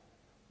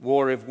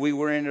 or if we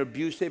were in an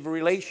abusive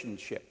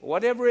relationship,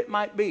 whatever it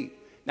might be.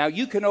 Now,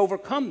 you can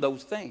overcome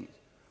those things,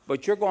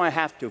 but you're going to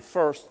have to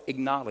first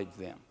acknowledge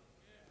them.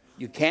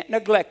 You can't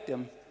neglect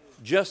them.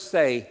 Just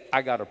say,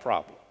 I got a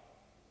problem.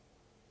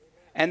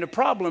 And the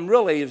problem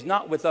really is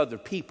not with other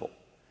people.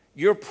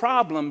 Your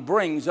problem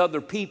brings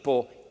other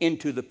people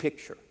into the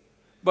picture,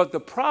 but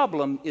the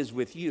problem is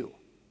with you.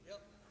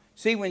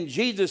 See, when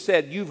Jesus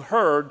said, you've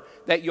heard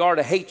that you are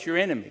to hate your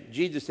enemy,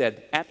 Jesus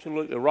said,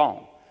 absolutely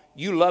wrong.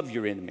 You love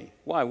your enemy.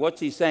 Why?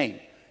 What's he saying?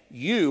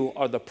 You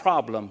are the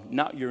problem,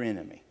 not your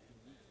enemy.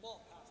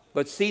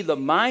 But see, the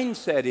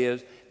mindset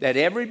is that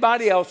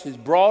everybody else is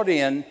brought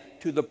in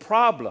to the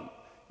problem.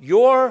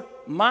 Your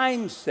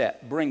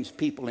mindset brings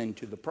people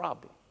into the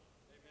problem.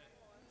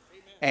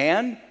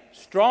 And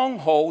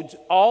strongholds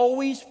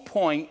always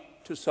point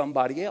to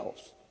somebody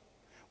else.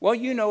 Well,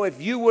 you know,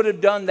 if you would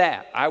have done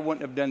that, I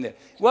wouldn't have done that.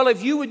 Well,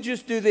 if you would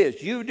just do this,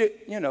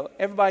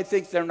 everybody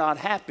thinks they're not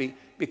happy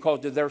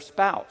because of their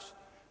spouse.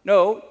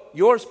 No,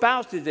 your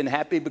spouse isn't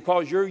happy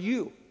because you're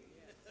you.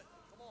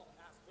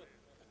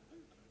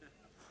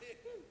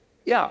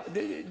 Yeah,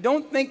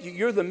 don't think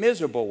you're the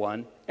miserable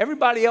one.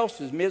 Everybody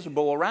else is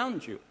miserable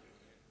around you.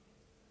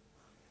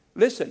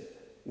 Listen,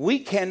 we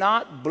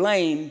cannot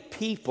blame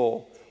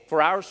people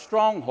for our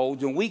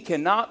strongholds, and we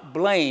cannot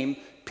blame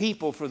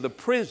people for the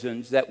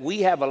prisons that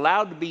we have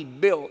allowed to be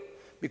built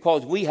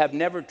because we have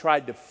never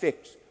tried to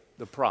fix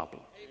the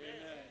problem. Amen.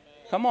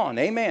 Come on,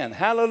 amen,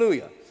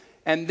 hallelujah.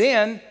 And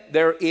then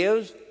there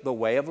is the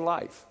way of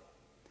life.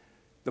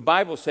 The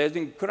Bible says,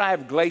 and could I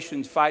have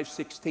Galatians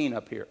 5:16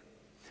 up here?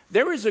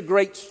 There is a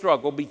great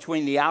struggle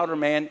between the outer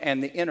man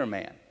and the inner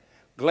man.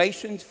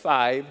 Galatians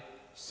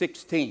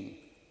 5:16.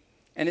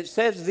 And it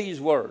says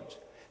these words,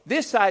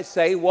 this I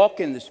say, walk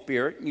in the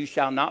Spirit, and you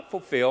shall not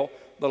fulfill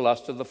the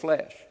lust of the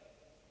flesh.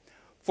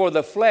 For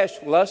the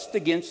flesh lusts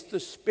against the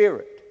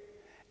Spirit,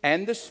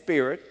 and the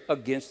Spirit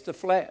against the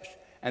flesh.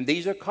 And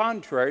these are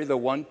contrary the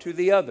one to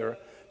the other,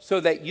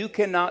 so that you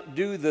cannot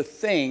do the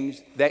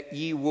things that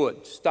ye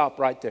would. Stop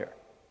right there.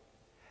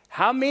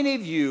 How many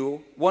of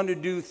you want to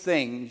do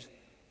things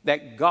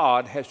that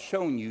God has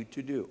shown you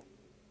to do?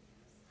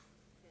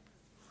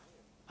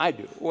 I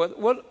do.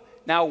 Well,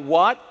 now,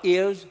 what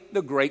is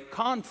the great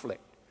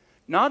conflict?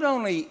 Not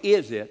only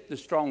is it the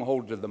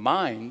strongholds of the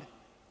mind,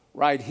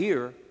 right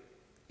here,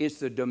 it's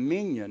the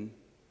dominion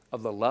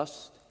of the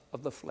lust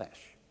of the flesh.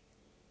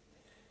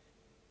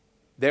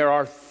 There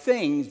are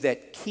things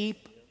that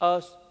keep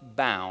us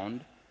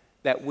bound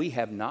that we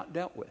have not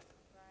dealt with.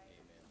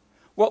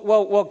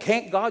 Well,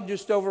 can't God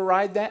just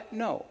override that?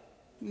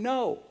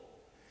 No.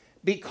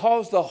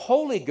 Because the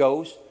Holy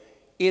Ghost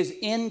is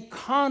in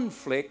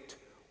conflict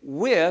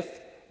with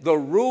the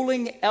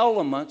ruling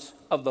elements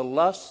of the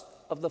lust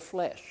of the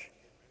flesh.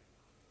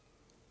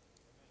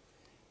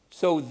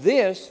 So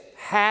this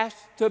has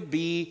to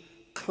be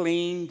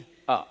cleaned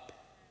up.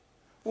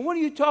 Well, what are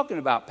you talking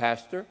about,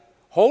 Pastor?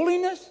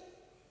 Holiness?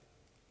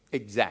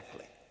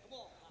 Exactly.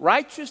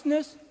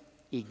 Righteousness?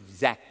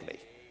 Exactly.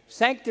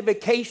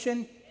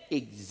 Sanctification?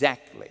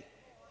 Exactly.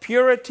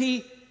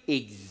 Purity?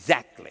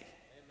 Exactly.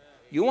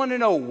 You want to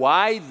know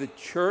why the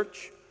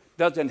church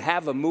doesn't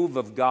have a move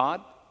of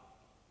God?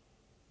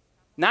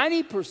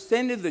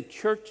 90% of the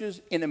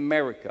churches in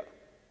America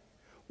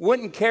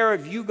wouldn't care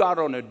if you got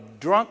on a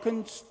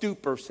drunken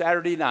stupor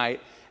Saturday night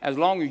as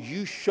long as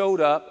you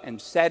showed up and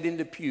sat in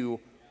the pew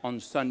on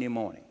Sunday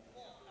morning.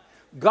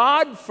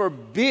 God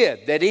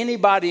forbid that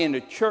anybody in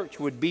the church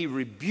would be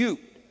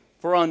rebuked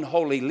for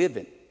unholy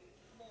living.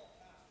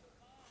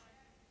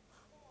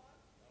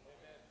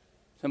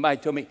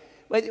 Somebody told me,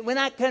 when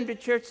I come to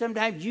church,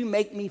 sometimes you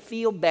make me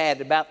feel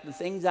bad about the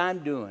things I'm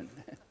doing.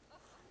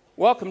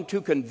 Welcome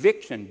to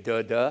conviction,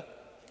 duh.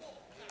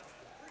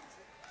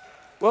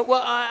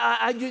 Well,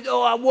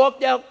 I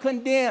walked out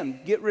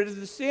condemned. Get rid of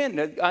the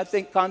sin. I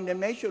think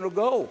condemnation will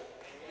go.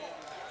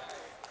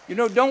 You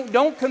know,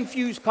 don't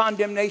confuse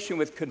condemnation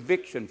with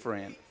conviction,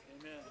 friend.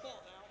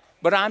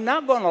 But I'm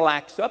not going to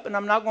lax up, and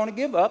I'm not going to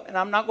give up, and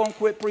I'm not going to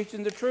quit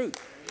preaching the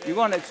truth.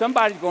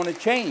 Somebody's going to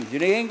change,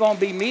 and it ain't going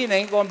to be me, and it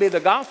ain't going to be the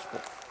gospel.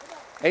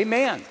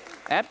 Amen.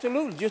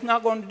 Absolutely, just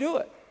not going to do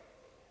it.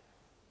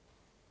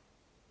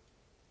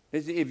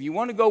 If you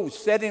want to go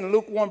sit in a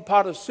lukewarm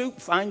pot of soup,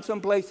 find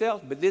someplace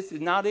else, but this is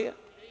not it.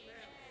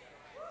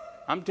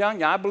 I'm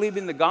telling you, I believe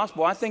in the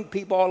gospel. I think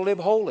people ought to live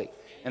holy,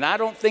 and I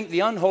don't think the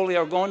unholy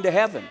are going to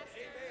heaven.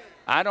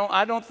 I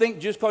don't think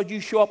just because you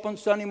show up on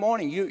Sunday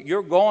morning,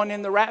 you're going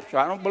in the rapture.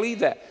 I don't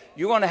believe that.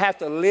 You're going to have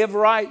to live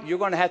right. You're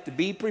going to have to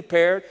be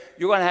prepared.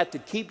 You're going to have to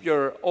keep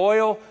your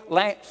oil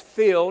lamps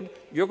filled.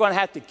 You're going to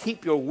have to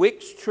keep your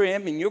wicks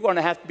trimmed, and you're going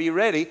to have to be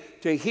ready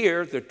to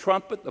hear the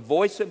trumpet, the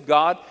voice of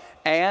God,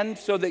 and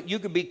so that you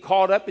could be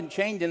caught up and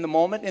changed in the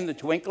moment in the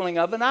twinkling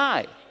of an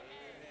eye.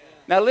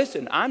 Now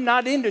listen, I'm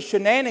not into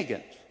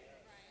shenanigans.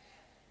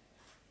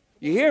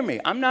 You hear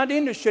me? I'm not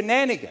into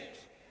shenanigans.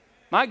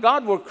 My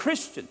God, we're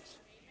Christians.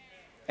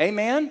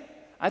 Amen?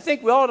 I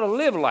think we ought to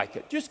live like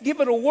it. Just give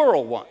it a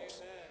whirl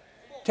once.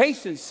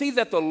 Taste and see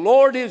that the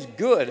Lord is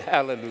good.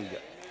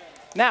 Hallelujah.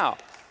 Now,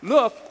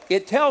 look,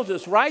 it tells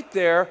us right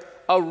there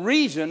a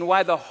reason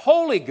why the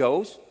Holy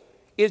Ghost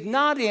is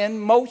not in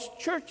most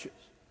churches.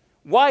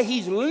 Why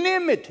he's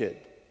limited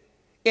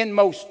in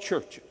most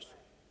churches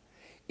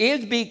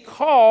is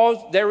because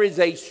there is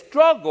a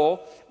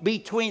struggle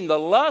between the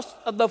lust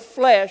of the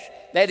flesh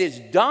that is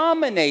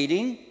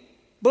dominating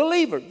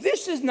believers.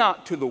 This is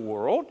not to the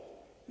world.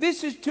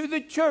 This is to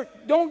the church.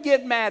 Don't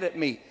get mad at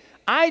me.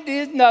 I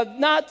did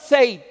not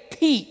say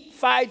Pete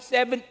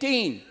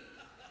 5:17.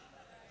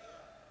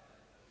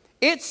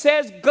 It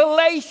says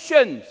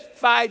Galatians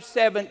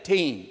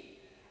 5:17.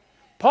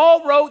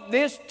 Paul wrote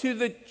this to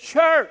the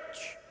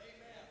church.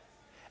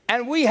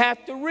 And we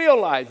have to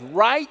realize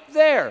right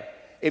there,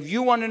 if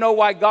you want to know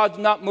why God's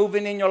not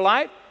moving in your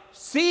life,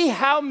 see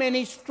how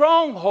many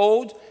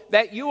strongholds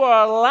that you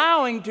are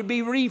allowing to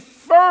be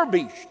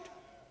refurbished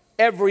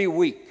every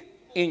week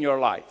in your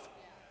life.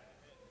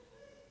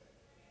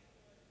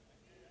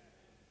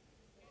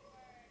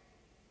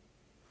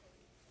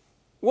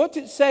 What's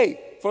it say?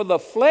 For the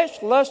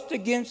flesh lusts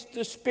against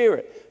the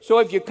spirit. So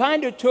if you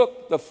kind of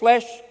took the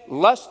flesh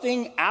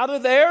lusting out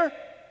of there,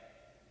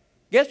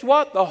 guess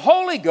what? The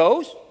Holy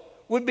Ghost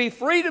would be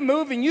free to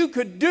move and you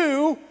could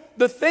do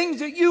the things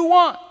that you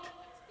want.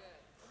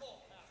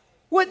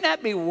 Wouldn't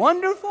that be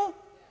wonderful?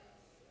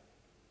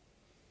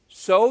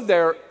 So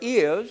there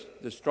is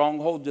the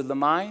strongholds of the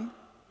mind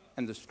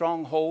and the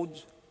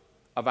strongholds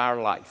of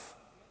our life.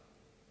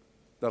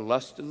 The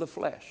lust of the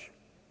flesh.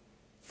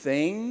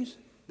 Things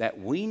that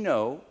we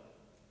know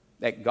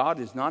that God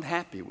is not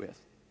happy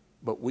with,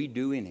 but we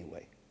do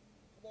anyway.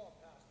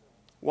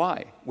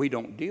 Why? We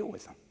don't deal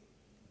with them.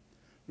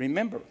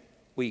 Remember,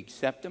 we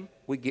accept them,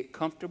 we get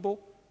comfortable,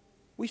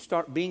 we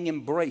start being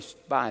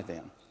embraced by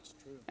them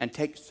and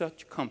take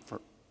such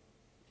comfort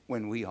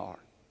when we are.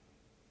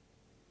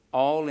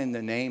 All in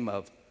the name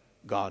of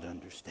God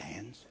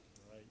understands.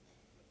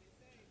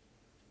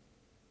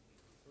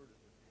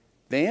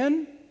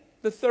 Then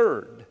the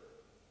third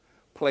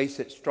place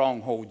that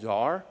strongholds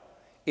are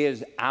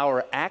is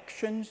our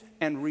actions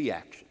and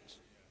reactions.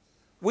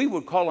 We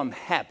would call them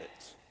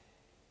habits.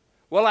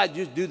 Well, I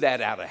just do that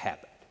out of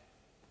habit.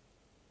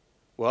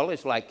 Well,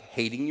 it's like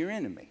hating your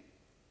enemy.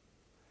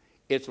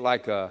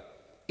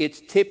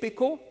 It's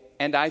typical,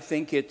 and I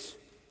think it's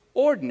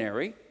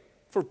ordinary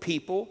for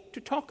people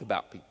to talk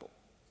about people.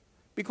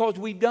 Because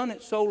we've done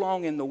it so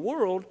long in the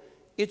world,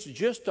 it's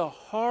just a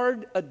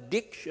hard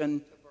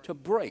addiction to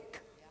break.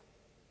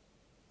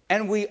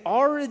 And we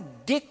are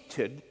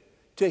addicted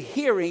to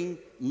hearing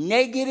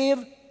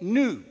negative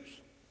news.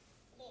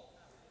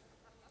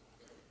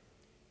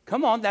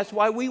 Come on, that's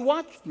why we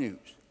watch news.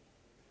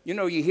 You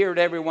know, you hear it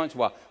every once in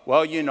a while.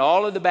 Well, you know,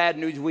 all of the bad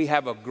news, we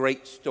have a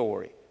great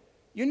story.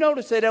 You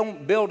notice they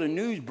don't build a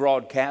news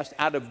broadcast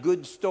out of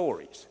good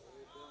stories.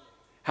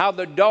 How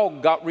the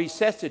dog got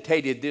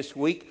resuscitated this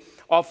week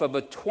off of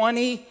a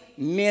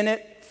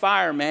 20-minute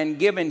fireman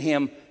giving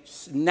him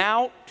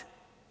snout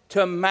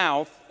to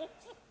mouth.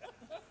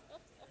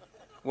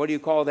 What do you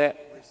call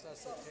that?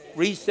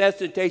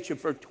 Resuscitation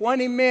for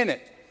 20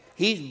 minutes.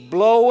 He's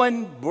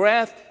blowing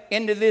breath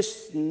into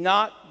this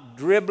snot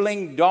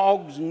dribbling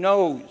dog's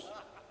nose.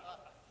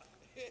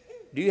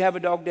 Do you have a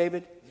dog,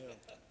 David? No.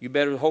 You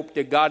better hope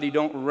to God he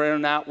don't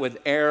run out with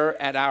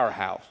air at our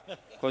house,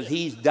 because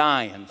he's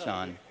dying,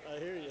 son. I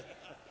hear you.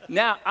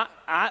 Now,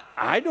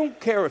 I don't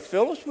care if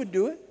Phyllis would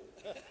do it,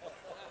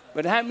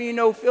 but how many of you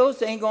know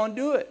Phyllis ain't going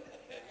to do it?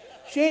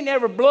 She ain't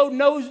never blowed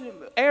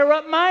air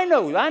up my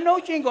nose. I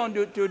know she ain't going to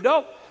do it to a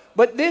dog.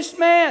 But this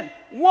man,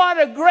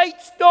 what a great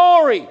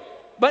story.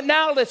 But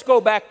now let's go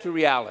back to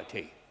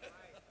reality.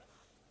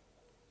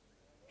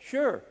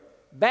 Sure,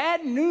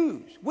 bad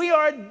news. We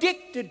are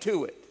addicted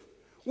to it.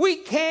 We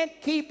can't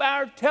keep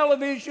our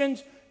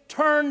televisions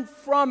turned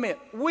from it.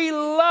 We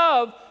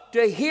love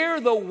to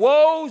hear the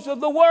woes of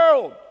the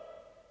world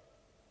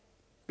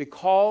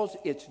because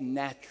it's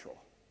natural.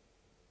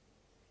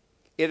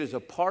 It is a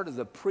part of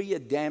the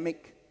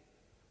pre-Adamic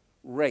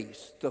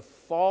race, the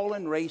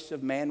fallen race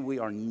of man. We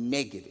are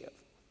negative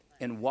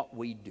in what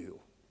we do,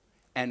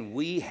 and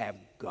we have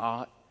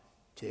got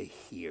to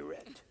hear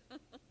it.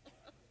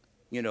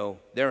 You know,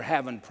 they're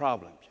having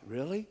problems.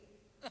 Really?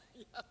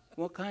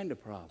 What kind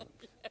of problems?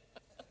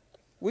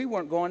 We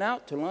weren't going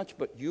out to lunch,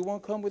 but you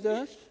won't come with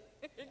us?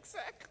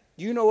 Exactly.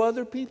 Do you know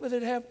other people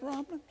that have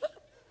problems?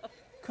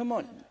 Come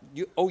on.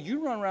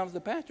 You run around with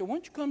the pastor. Why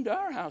don't you come to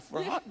our house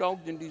for hot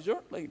dogs and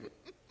dessert later?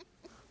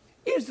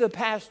 Is the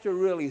pastor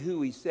really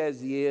who he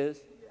says he is?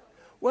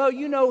 Well,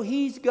 you know,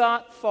 he's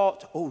got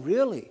faults. Oh,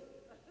 really?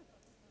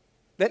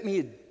 Let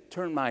me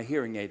turn my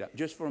hearing aid up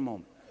just for a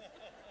moment.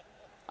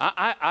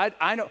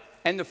 I know.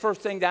 And the first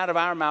thing out of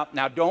our mouth,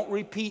 now don't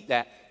repeat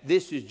that.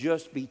 This is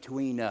just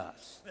between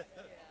us.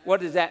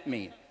 What does that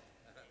mean?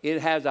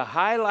 It has a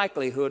high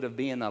likelihood of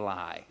being a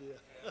lie.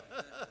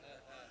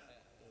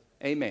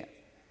 Amen.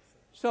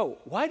 So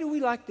why do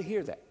we like to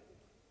hear that?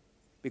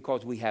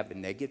 Because we have a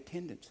negative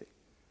tendency.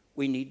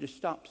 We need to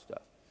stop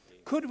stuff.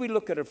 Could we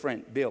look at a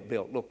friend, Bill,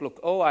 look,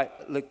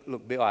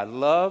 Bill, I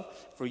love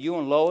for you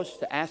and Lois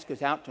to ask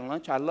us out to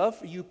lunch. I love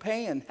for you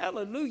paying.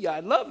 Hallelujah, I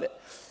love it.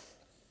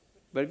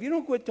 But if you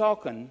don't quit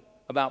talking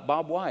about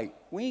Bob White,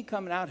 we ain't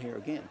coming out here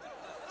again.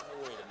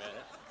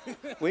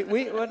 Wait a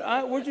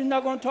minute. We're just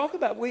not going to talk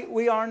about it.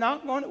 We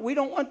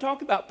don't want to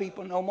talk about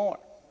people no more.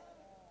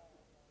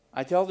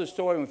 I tell the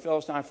story when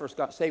Phyllis and I first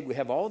got saved. We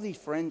have all these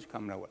friends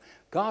coming over.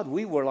 God,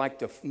 we were like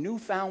the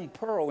newfound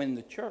pearl in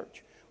the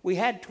church. We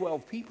had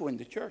 12 people in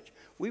the church.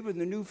 We were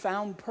the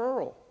newfound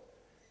pearl.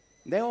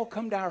 They all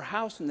come to our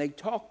house and they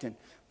talked. And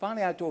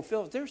finally I told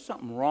Phyllis, there's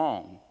something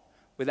wrong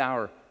with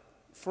our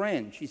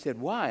friend. She said,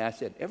 why? I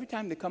said, every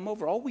time they come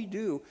over, all we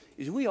do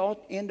is we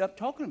all end up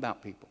talking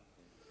about people.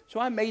 So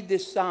I made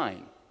this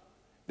sign.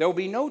 There will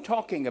be no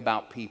talking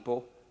about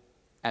people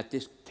at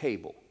this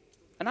table.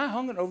 And I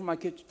hung it over my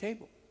kitchen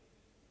table.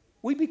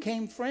 We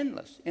became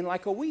friendless in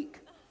like a week.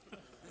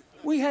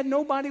 We had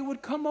nobody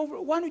would come over.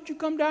 Why don't you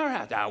come to our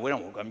house? We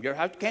don't want to come to your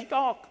house. You can't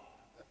talk.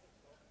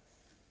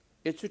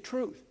 It's the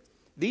truth.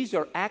 These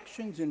are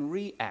actions and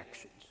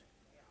reactions.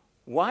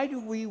 Why do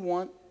we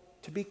want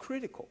to be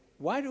critical?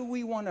 Why do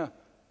we want to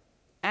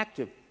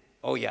active?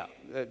 Oh, yeah.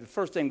 The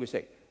first thing we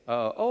say,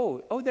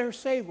 they're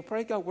saved. Well,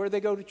 pray God. Where do they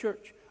go to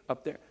church?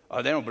 Up there.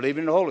 Oh, they don't believe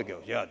in the Holy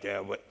Ghost. Yeah,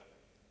 but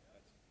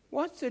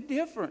what's the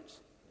difference?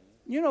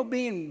 You know,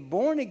 being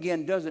born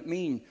again doesn't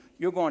mean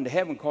you're going to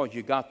heaven because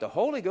you got the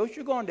Holy Ghost.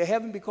 You're going to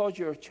heaven because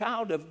you're a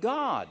child of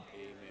God.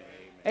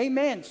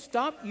 Amen.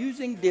 Stop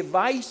using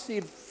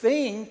divisive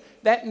things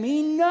that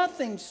mean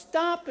nothing.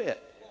 Stop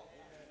it.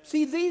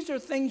 See, these are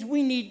things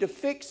we need to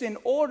fix in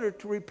order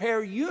to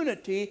repair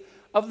unity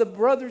of the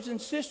brothers and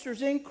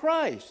sisters in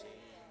Christ.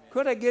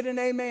 Could I get an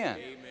amen?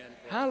 Amen.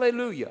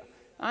 Hallelujah.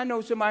 I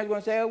know somebody's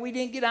going to say, we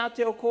didn't get out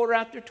till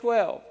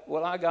 12:15.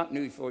 Well, I got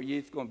news for you.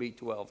 It's going to be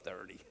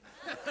 12:30.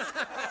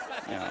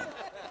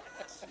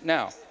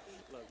 Now,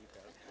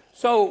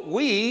 so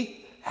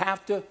we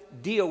have to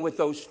deal with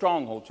those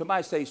strongholds.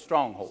 Somebody say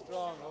strongholds.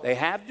 They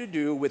have to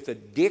do with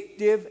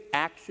addictive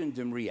actions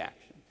and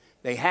reactions.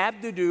 They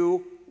have to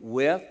do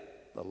with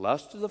the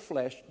lust of the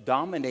flesh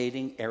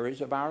dominating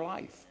areas of our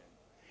life.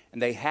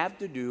 And they have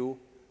to do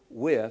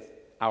with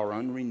our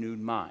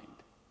unrenewed mind.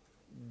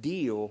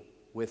 Deal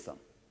with them.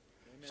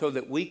 Amen. So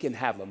that we can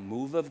have a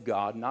move of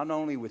God, not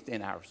only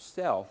within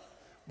ourselves,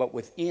 but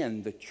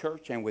within the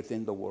church and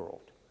within the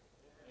world.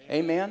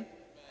 Amen?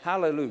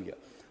 Hallelujah.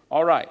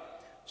 All right.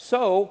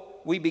 So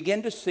we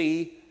begin to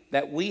see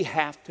that we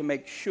have to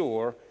make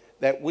sure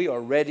that we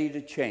are ready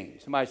to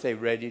change. Somebody say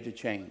ready to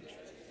change.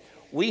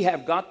 We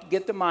have got to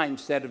get the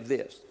mindset of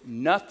this.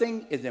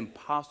 Nothing is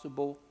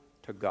impossible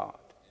to God.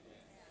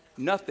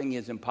 Nothing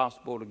is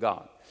impossible to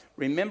God.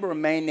 Remember a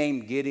man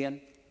named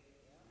Gideon?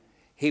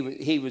 He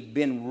was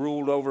been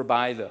ruled over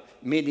by the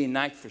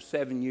Midianites for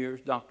 7 years,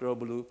 Dr.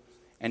 Obalu,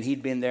 and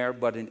he'd been there,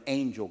 but an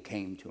angel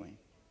came to him.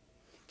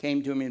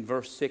 Came to him in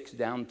verse 6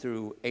 down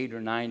through 8 or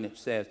 9. It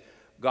says,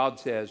 God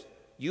says,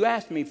 you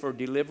asked me for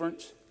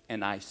deliverance,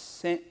 and I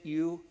sent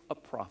you a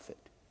prophet.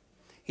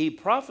 He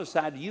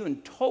prophesied to you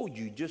and told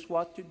you just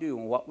what to do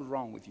and what was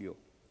wrong with you,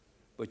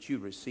 but you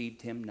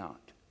received him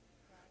not.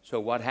 So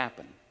what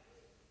happened?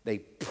 They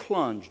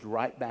plunged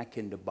right back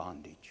into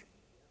bondage.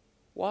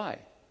 Why?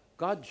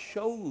 God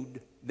showed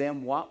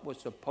them what was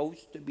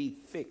supposed to be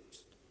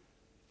fixed,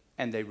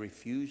 and they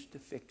refused to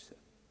fix it.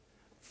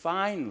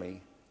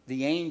 Finally,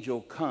 the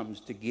angel comes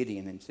to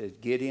Gideon and says,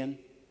 Gideon,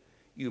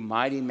 you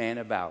mighty man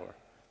of valor.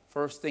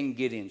 First thing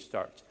Gideon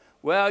starts.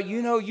 Well,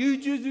 you know,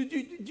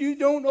 you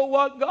don't know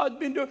what God's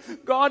been doing.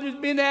 God has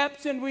been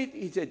absent.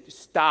 He said,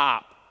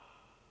 stop.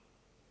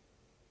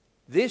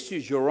 This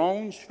is your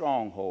own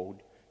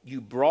stronghold. You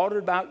brought it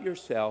about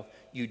yourself.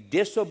 You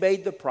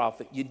disobeyed the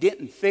prophet. You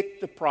didn't fix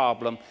the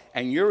problem.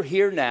 And you're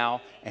here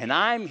now. And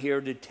I'm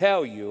here to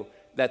tell you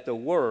that the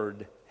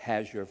word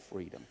has your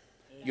freedom.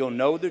 Amen. You'll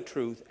know the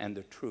truth, and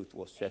the truth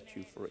will set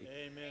you free.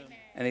 Amen.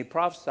 And he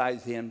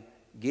prophesied to him,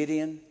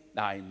 Gideon,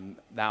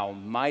 thou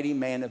mighty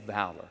man of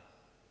valor.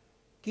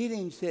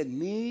 Gideon said,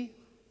 me,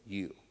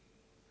 you.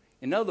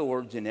 In other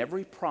words, in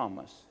every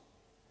promise,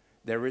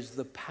 there is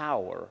the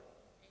power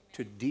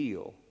to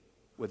deal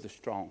with the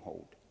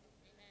stronghold.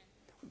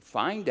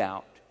 Find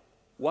out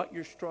what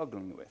you're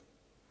struggling with.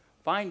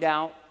 Find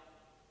out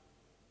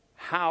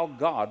how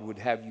God would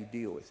have you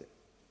deal with it.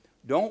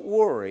 Don't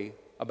worry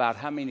about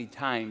how many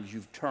times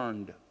you've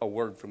turned a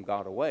word from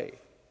God away.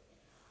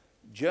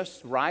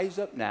 Just rise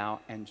up now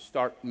and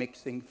start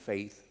mixing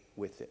faith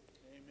with it.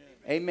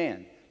 Amen.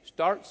 Amen.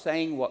 Start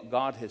saying what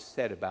God has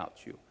said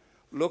about you.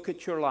 Look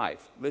at your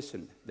life.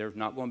 Listen, there's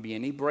not going to be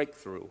any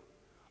breakthrough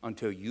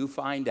until you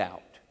find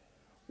out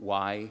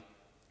why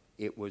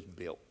it was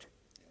built.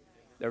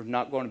 There's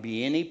not going to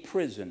be any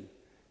prison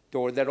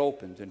door that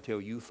opens until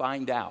you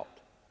find out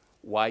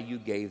why you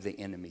gave the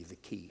enemy the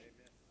key.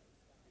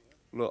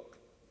 Look,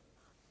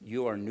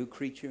 you are a new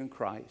creature in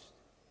Christ.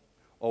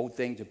 Old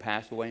things have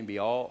passed away, and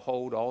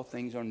behold, all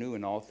things are new,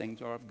 and all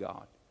things are of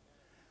God.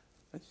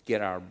 Let's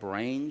get our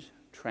brains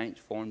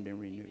transformed and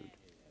renewed.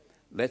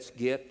 Let's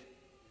get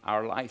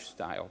our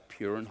lifestyle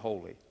pure and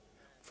holy.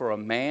 For a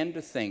man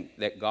to think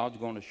that God's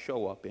going to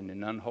show up in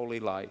an unholy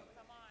life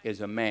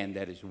is a man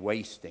that is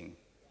wasting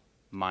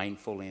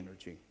mindful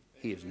energy.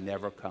 He is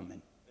never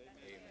coming.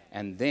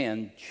 And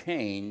then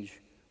change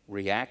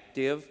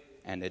reactive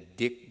and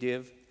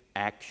addictive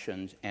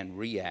actions and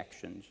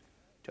reactions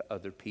to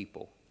other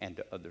people and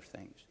to other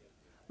things.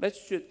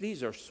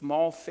 These are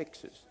small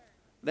fixes.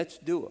 Let's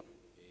do them.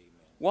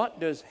 What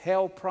does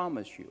hell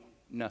promise you?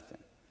 Nothing.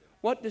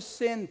 What does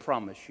sin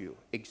promise you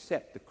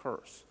except the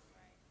curse?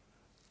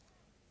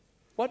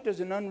 What does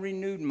an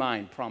unrenewed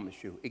mind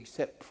promise you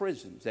except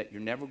prisons that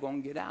you're never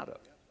going to get out of?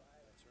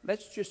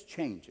 Let's just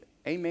change it.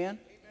 Amen?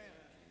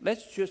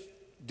 Let's just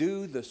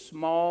do the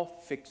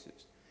small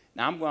fixes.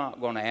 Now, I'm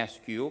going to ask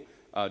you,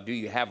 do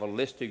you have a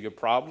list of your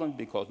problems?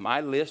 Because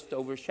my list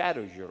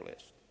overshadows your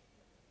list.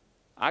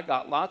 I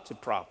got lots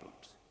of problems.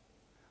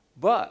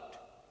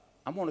 But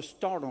I'm going to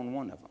start on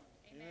one of them.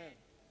 Amen.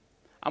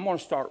 I'm going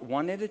to start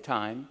one at a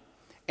time.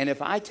 And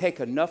if I take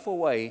enough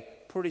away,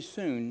 pretty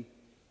soon,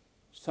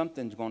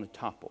 something's going to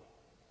topple.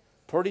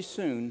 Pretty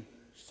soon,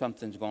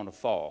 something's going to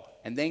fall.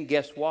 And then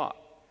guess what?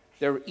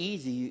 They're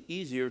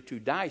easier to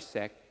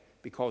dissect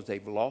because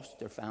they've lost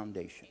their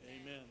foundation.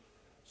 Amen.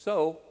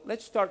 So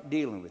let's start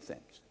dealing with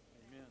things.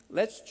 Amen.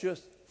 Let's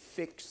just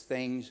fix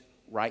things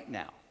right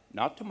now.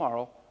 Not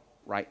tomorrow,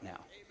 right now.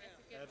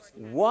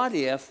 Amen. What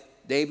if,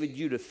 David,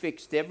 you'd have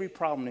fixed every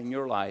problem in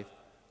your life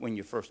when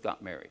you first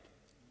got married?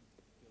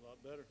 A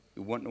lot better.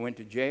 You wouldn't have went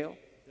to jail.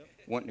 Yep.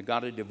 Wouldn't have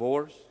got a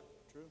divorce.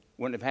 True.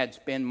 Wouldn't have had to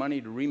spend money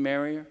to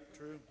remarry her.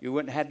 True. You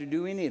wouldn't have had to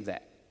do any of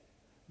that.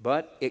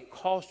 But it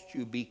cost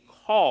you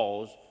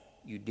because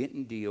you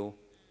didn't deal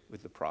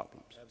with the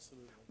problems.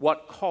 Absolutely.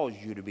 What caused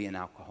you to be an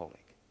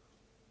alcoholic?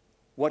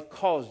 What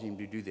caused him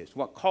to do this?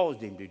 What caused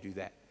him to do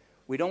that?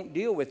 We don't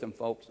deal with them,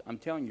 folks. I'm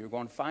telling you, you're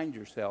going to find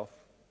yourself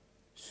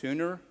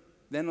sooner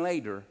than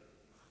later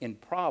in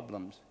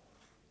problems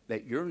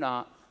that you're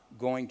not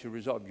going to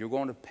resolve. You're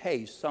going to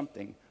pay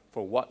something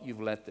for what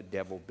you've let the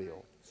devil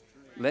build.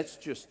 Let's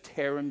just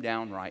tear him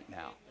down right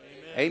now.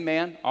 Amen.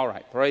 Amen? All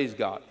right. Praise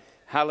God.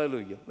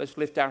 Hallelujah. Let's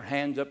lift our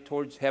hands up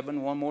towards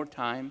heaven one more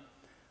time.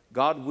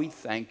 God, we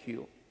thank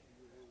you.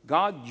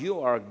 God, you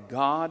are a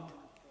God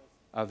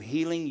of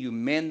healing. You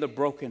mend the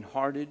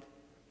brokenhearted.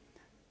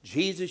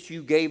 Jesus,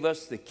 you gave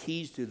us the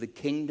keys to the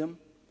kingdom.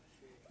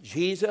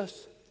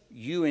 Jesus,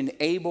 You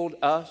enabled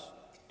us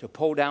to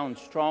pull down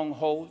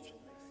strongholds.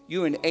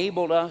 You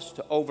enabled us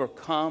to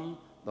overcome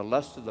the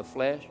lust of the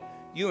flesh.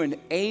 You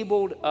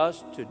enabled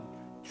us to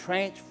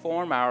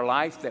transform our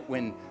life, that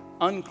when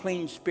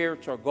unclean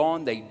spirits are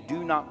gone, they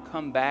do not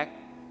come back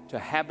to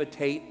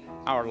habitate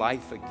our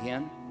life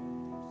again.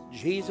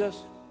 Jesus,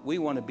 we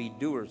want to be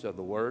doers of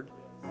the word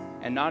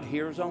and not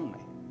hearers only.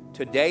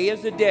 Today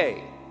is the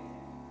day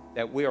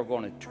that we are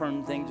going to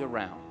turn things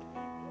around.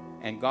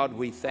 And God,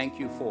 we thank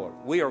you for it.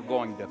 We are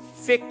going to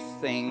fix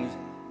things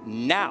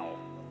now.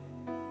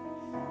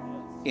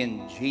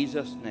 In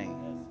Jesus'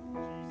 name.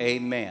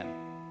 Amen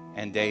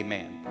and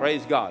amen.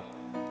 Praise God.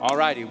 All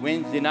righty,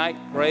 Wednesday night,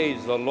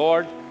 praise the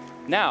Lord.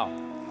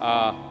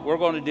 Now, we're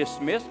going to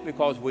dismiss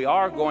because we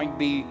are going to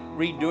be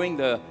redoing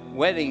the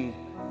wedding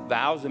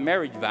vows, the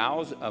marriage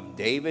vows of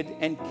David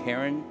and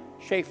Karen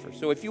Schaefer.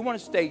 So if you want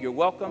to stay, you're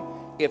welcome.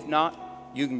 If not,